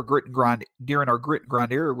 even during our grit and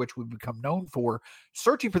grind era, which we've become known for,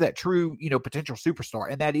 searching for that true, potential superstar.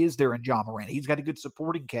 And that is there in John Morant. He's got a good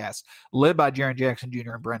supporting cast led by Jaren Jackson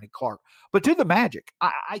Jr. and Brandon Clark. But to the Magic,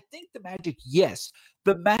 I think the Magic, yes,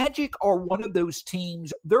 the Magic are one of those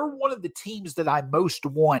teams. They're one of the teams that I most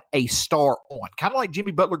want a star on. Kind of like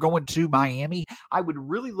Jimmy Butler going to Miami. I would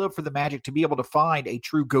really love for the Magic to be able to find a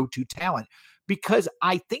true go-to talent, because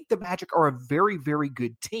I think the Magic are a very, very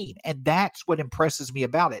good team. And that's what impresses me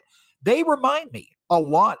about it. They remind me a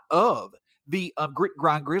lot of the grit and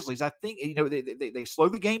grind Grizzlies. I think, they slow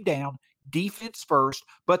the game down, defense first,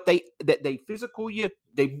 but they physical you.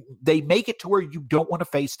 They make it to where you don't want to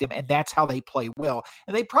face them, and that's how they play well.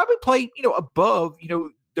 And they probably play, above,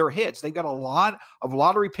 their heads. They've got a lot of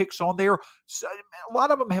lottery picks on there. So a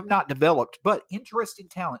lot of them have not developed, but interesting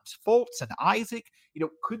talents. Fultz and Isaac,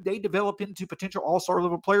 could they develop into potential all-star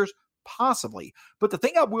level players? Possibly. But the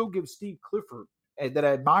thing I will give Steve Clifford that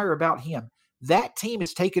I admire about him, that team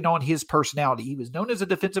has taken on his personality. He was known as a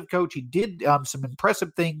defensive coach. He did some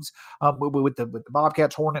impressive things with the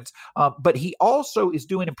Bobcats, Hornets, but he also is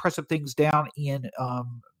doing impressive things down in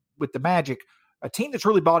with the Magic, a team that's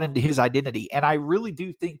really bought into his identity. And I really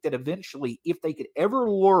do think that eventually, if they could ever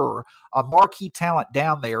lure a marquee talent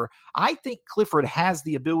down there, I think Clifford has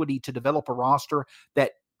the ability to develop a roster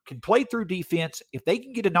that can play through defense. If they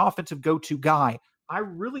can get an offensive go-to guy, I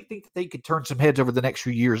really think that they could turn some heads over the next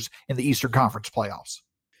few years in the Eastern Conference playoffs.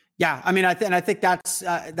 Yeah, I mean, I think that's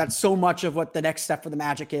so much of what the next step for the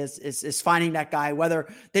Magic is finding that guy.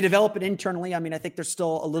 Whether they develop it internally, I mean, I think there's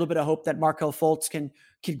still a little bit of hope that Markelle Fultz can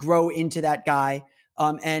grow into that guy,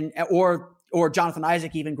 or Jonathan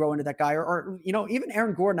Isaac even grow into that guy, or even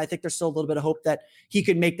Aaron Gordon. I think there's still a little bit of hope that he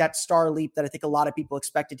could make that star leap that I think a lot of people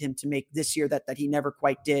expected him to make this year that he never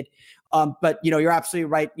quite did. But you're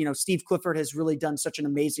absolutely right. Steve Clifford has really done such an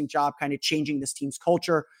amazing job kind of changing this team's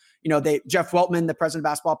culture. Jeff Weltman, the president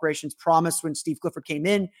of basketball operations, promised when Steve Clifford came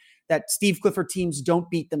in that Steve Clifford teams don't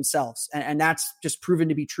beat themselves. And that's just proven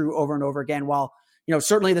to be true over and over again. While,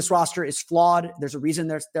 certainly this roster is flawed. There's a reason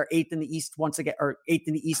they're eighth in the East once again, or eighth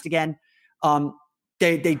in the East again. I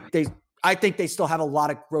think they still have a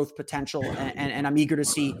lot of growth potential, and I'm eager to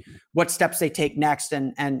see what steps they take next.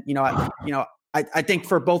 I think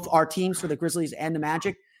for both our teams, for the Grizzlies and the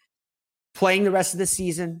Magic, playing the rest of the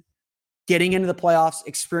season, getting into the playoffs,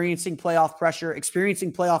 experiencing playoff pressure,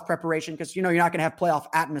 experiencing playoff preparation, because you're not going to have playoff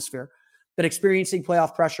atmosphere, but experiencing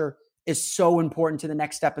playoff pressure is so important to the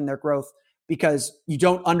next step in their growth, because you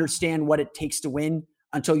don't understand what it takes to win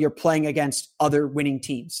until you're playing against other winning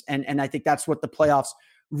teams. And I think that's what the playoffs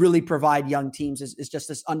really provide young teams is just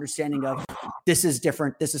this understanding of this is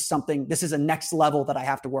different. This is a next level that I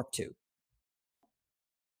have to work to.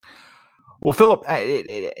 Well, Philip,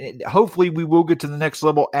 hopefully we will get to the next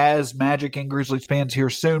level as Magic and Grizzlies fans here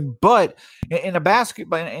soon. But in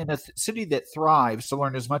a city that thrives to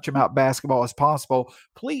learn as much about basketball as possible,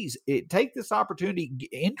 please take this opportunity,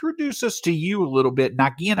 introduce us to you a little bit. And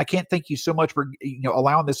again, I can't thank you so much for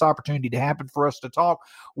allowing this opportunity to happen for us to talk.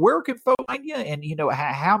 Where can folks find you, and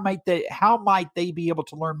how might they be able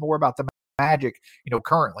to learn more about the Magic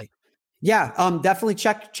currently? Yeah, definitely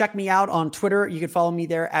check me out on Twitter. You can follow me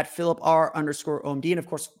there at @PhilipR_OMD. And of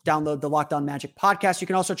course, download the Locked On Magic podcast. You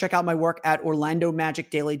can also check out my work at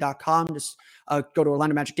OrlandoMagicDaily.com. Just go to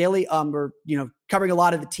Orlando Magic Daily. We're, covering a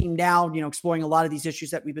lot of the team now, exploring a lot of these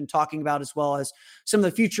issues that we've been talking about, as well as some of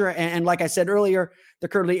the future. And like I said earlier, they're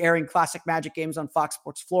currently airing classic Magic games on Fox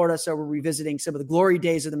Sports Florida. So we're revisiting some of the glory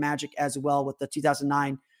days of the Magic as well with the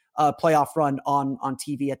 2009 playoff run on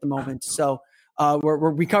TV at the moment. So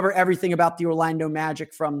we cover everything about the Orlando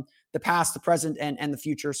Magic from the past, the present, and the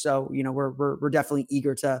future. So, we're definitely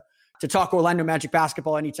eager to talk Orlando Magic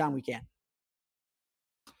basketball anytime we can.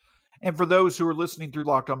 And for those who are listening through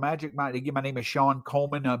Locked On Magic, my name is Shawn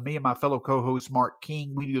Coleman. Me and my fellow co-host Mark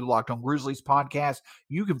King, we do the Locked On Grizzlies podcast.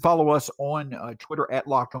 You can follow us on Twitter at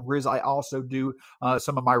Locked On Grizz. I also do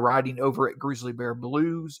some of my writing over at Grizzly Bear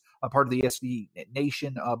Blues, a part of the SB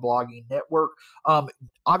Nation blogging network.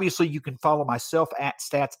 Obviously, you can follow myself at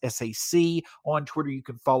StatsSAC on Twitter. You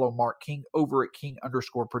can follow Mark King over at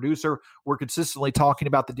King_producer. We're consistently talking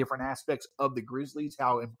about the different aspects of the Grizzlies,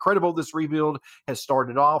 how incredible this rebuild has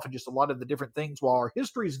started off, and just a lot of the different things. While our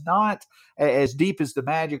history is not as deep as the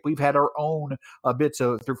Magic, we've had our own bits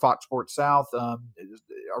of through Fox Sports South, a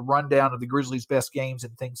rundown of the Grizzlies' best games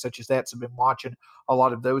and things such as that. So I've been watching a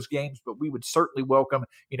lot of those games, but we would certainly welcome,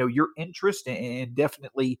 your interest and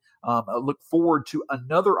definitely look forward to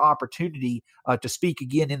another opportunity to speak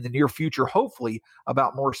again in the near future, hopefully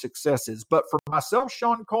about more successes. But for myself,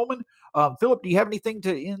 Shawn Coleman, Philip, do you have anything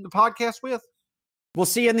to end the podcast with? We'll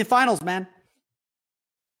see you in the finals, man.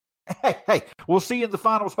 Hey, we'll see you in the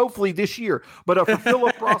finals, hopefully this year. But for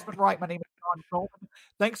Philip Rossman Wright, my name is Shawn Coleman.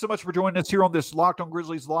 Thanks so much for joining us here on this Locked On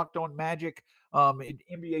Grizzlies, Locked On Magic,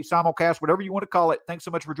 NBA simulcast, whatever you want to call it. Thanks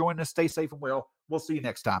so much for joining us. Stay safe and well. We'll see you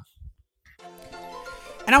next time.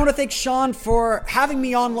 And I want to thank Shawn for having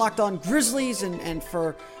me on Locked On Grizzlies and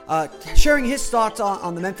for sharing his thoughts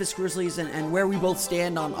on the Memphis Grizzlies and where we both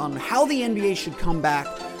stand on how the NBA should come back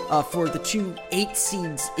for the 2 8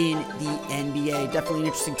 seeds in the NBA. Definitely an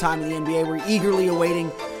interesting time in the NBA. We're eagerly awaiting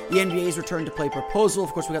the NBA's return to play proposal.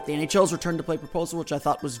 Of course, we got the NHL's return to play proposal, which I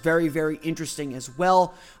thought was very, very interesting as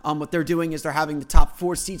well. What they're doing is they're having the top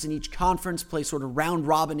 4 seeds in each conference play sort of round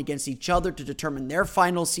robin against each other to determine their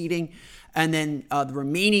final seeding. And then the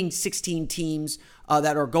remaining 16 teams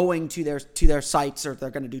that are going to their sites, or they're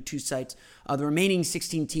going to do 2 sites, the remaining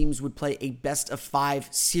 16 teams would play a best of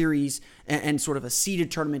 5 series and sort of a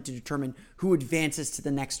seeded tournament to determine who advances to the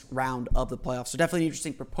next round of the playoffs. So definitely an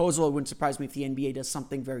interesting proposal. It wouldn't surprise me if the NBA does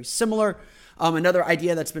something very similar. Another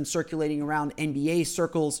idea that's been circulating around NBA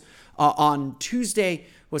circles on Tuesday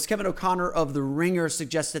was Kevin O'Connor of The Ringer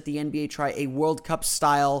suggested that the NBA try a World Cup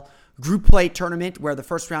style group play tournament where the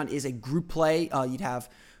first round is a group play. You'd have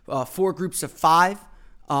 4 groups of 5.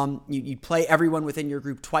 You'd play everyone within your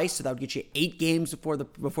group twice, so that would get you 8 games before the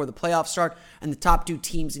playoffs start, and the top 2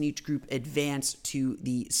 teams in each group advance to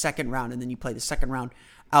the second round, and then you play the second round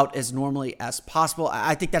out as normally as possible.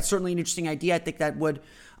 I think that's certainly an interesting idea. I think that would,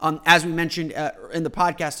 as we mentioned in the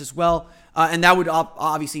podcast as well, and that would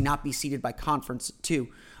obviously not be seeded by conference too.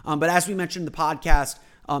 But as we mentioned in the podcast,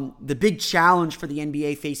 the big challenge for the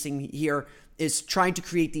NBA facing here is trying to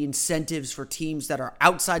create the incentives for teams that are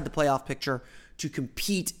outside the playoff picture to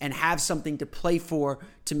compete and have something to play for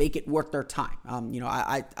to make it worth their time. I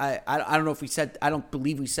don't know if we said, I don't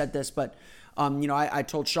believe we said this, but I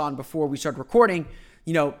told Shawn before we started recording,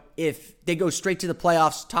 if they go straight to the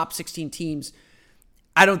playoffs, top 16 teams,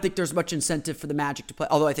 I don't think there's much incentive for the Magic to play,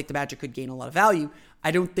 although I think the Magic could gain a lot of value.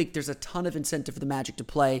 I don't think there's a ton of incentive for the Magic to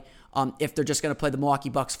play if they're just going to play the Milwaukee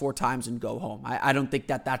Bucks 4 times and go home. I don't think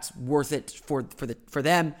that's worth it for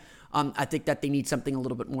them. I think that they need something a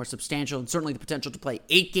little bit more substantial, and certainly the potential to play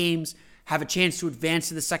 8 games, have a chance to advance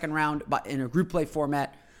to the second round but in a group play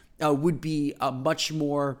format would be a much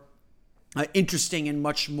more interesting and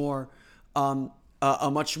much more kind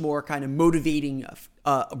of motivating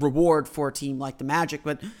reward for a team like the Magic,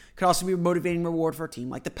 but could also be a motivating reward for a team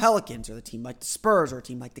like the Pelicans or the team like the Spurs or a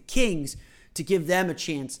team like the Kings to give them a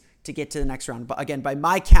chance to get to the next round. But again, by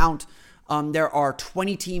my count, there are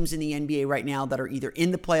 20 teams in the NBA right now that are either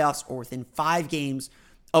in the playoffs or within 5 games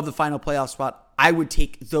of the final playoff spot. I would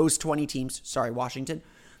take those 20 teams. Sorry, Washington.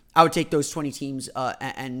 I would take those 20 teams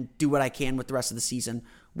and do what I can with the rest of the season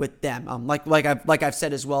with them. Like I've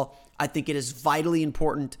said as well, I think it is vitally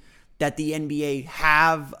important that the NBA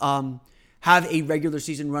have a regular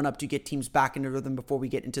season run up to get teams back into rhythm before we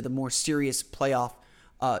get into the more serious playoff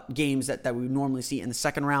games that we would normally see in the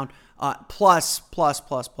second round. Plus,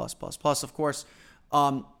 of course,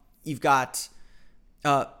 you've got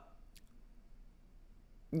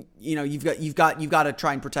you've got to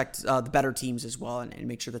try and protect the better teams as well and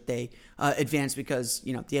make sure that they advance, because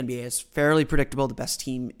the NBA is fairly predictable. The best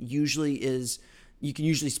team usually is. You can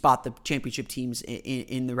usually spot the championship teams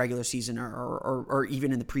in the regular season or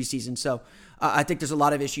even in the preseason. So I think there's a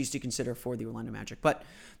lot of issues to consider for the Orlando Magic. But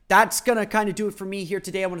that's going to kind of do it for me here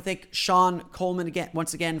today. I want to thank Shawn Coleman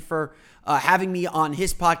once again for having me on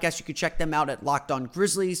his podcast. You can check them out at Locked On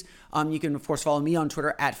Grizzlies. You can, of course, follow me on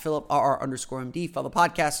Twitter at PhilipRR_MD. Follow the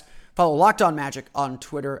podcast. Follow Locked On Magic on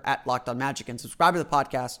Twitter at Locked On Magic, and subscribe to the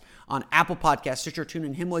podcast on Apple Podcasts, Stitcher,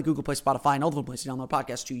 TuneIn, Himalaya, Google Play, Spotify, and all the places to download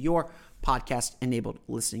podcasts to your podcast-enabled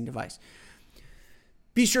listening device.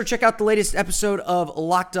 Be sure to check out the latest episode of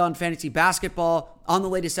Locked On Fantasy Basketball. On the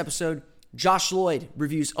latest episode, Josh Lloyd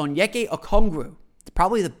reviews Onyeka Okongwu,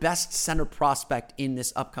 probably the best center prospect in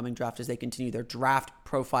this upcoming draft as they continue their draft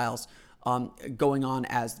profiles going on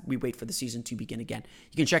as we wait for the season to begin again.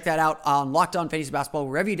 You can check that out on Locked On Fantasy Basketball,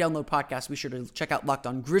 wherever you download podcasts. Be sure to check out Locked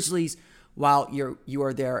On Grizzlies while you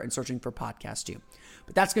are there and searching for podcasts too.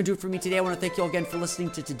 But that's going to do it for me today. I want to thank you all again for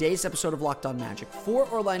listening to today's episode of Locked On Magic. For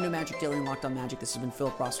Orlando Magic Daily and Locked On Magic, this has been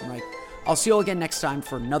Philip Rossman-Reich. I'll see you all again next time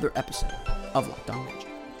for another episode of Locked On Magic.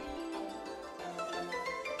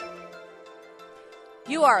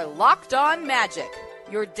 You are Locked On Magic,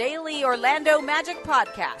 your daily Orlando Magic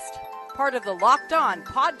podcast. Part of the Locked On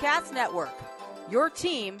Podcast Network. Your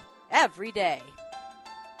team every day.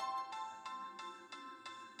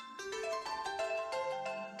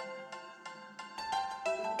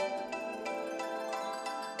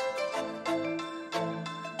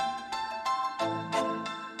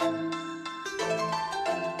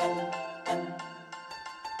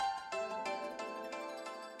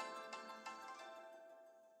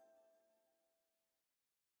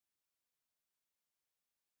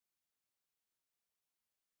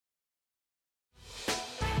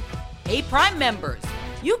 Hey, Prime members,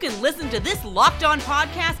 you can listen to this Locked On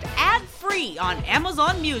podcast ad-free on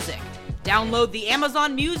Amazon Music. Download the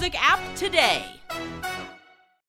Amazon Music app today.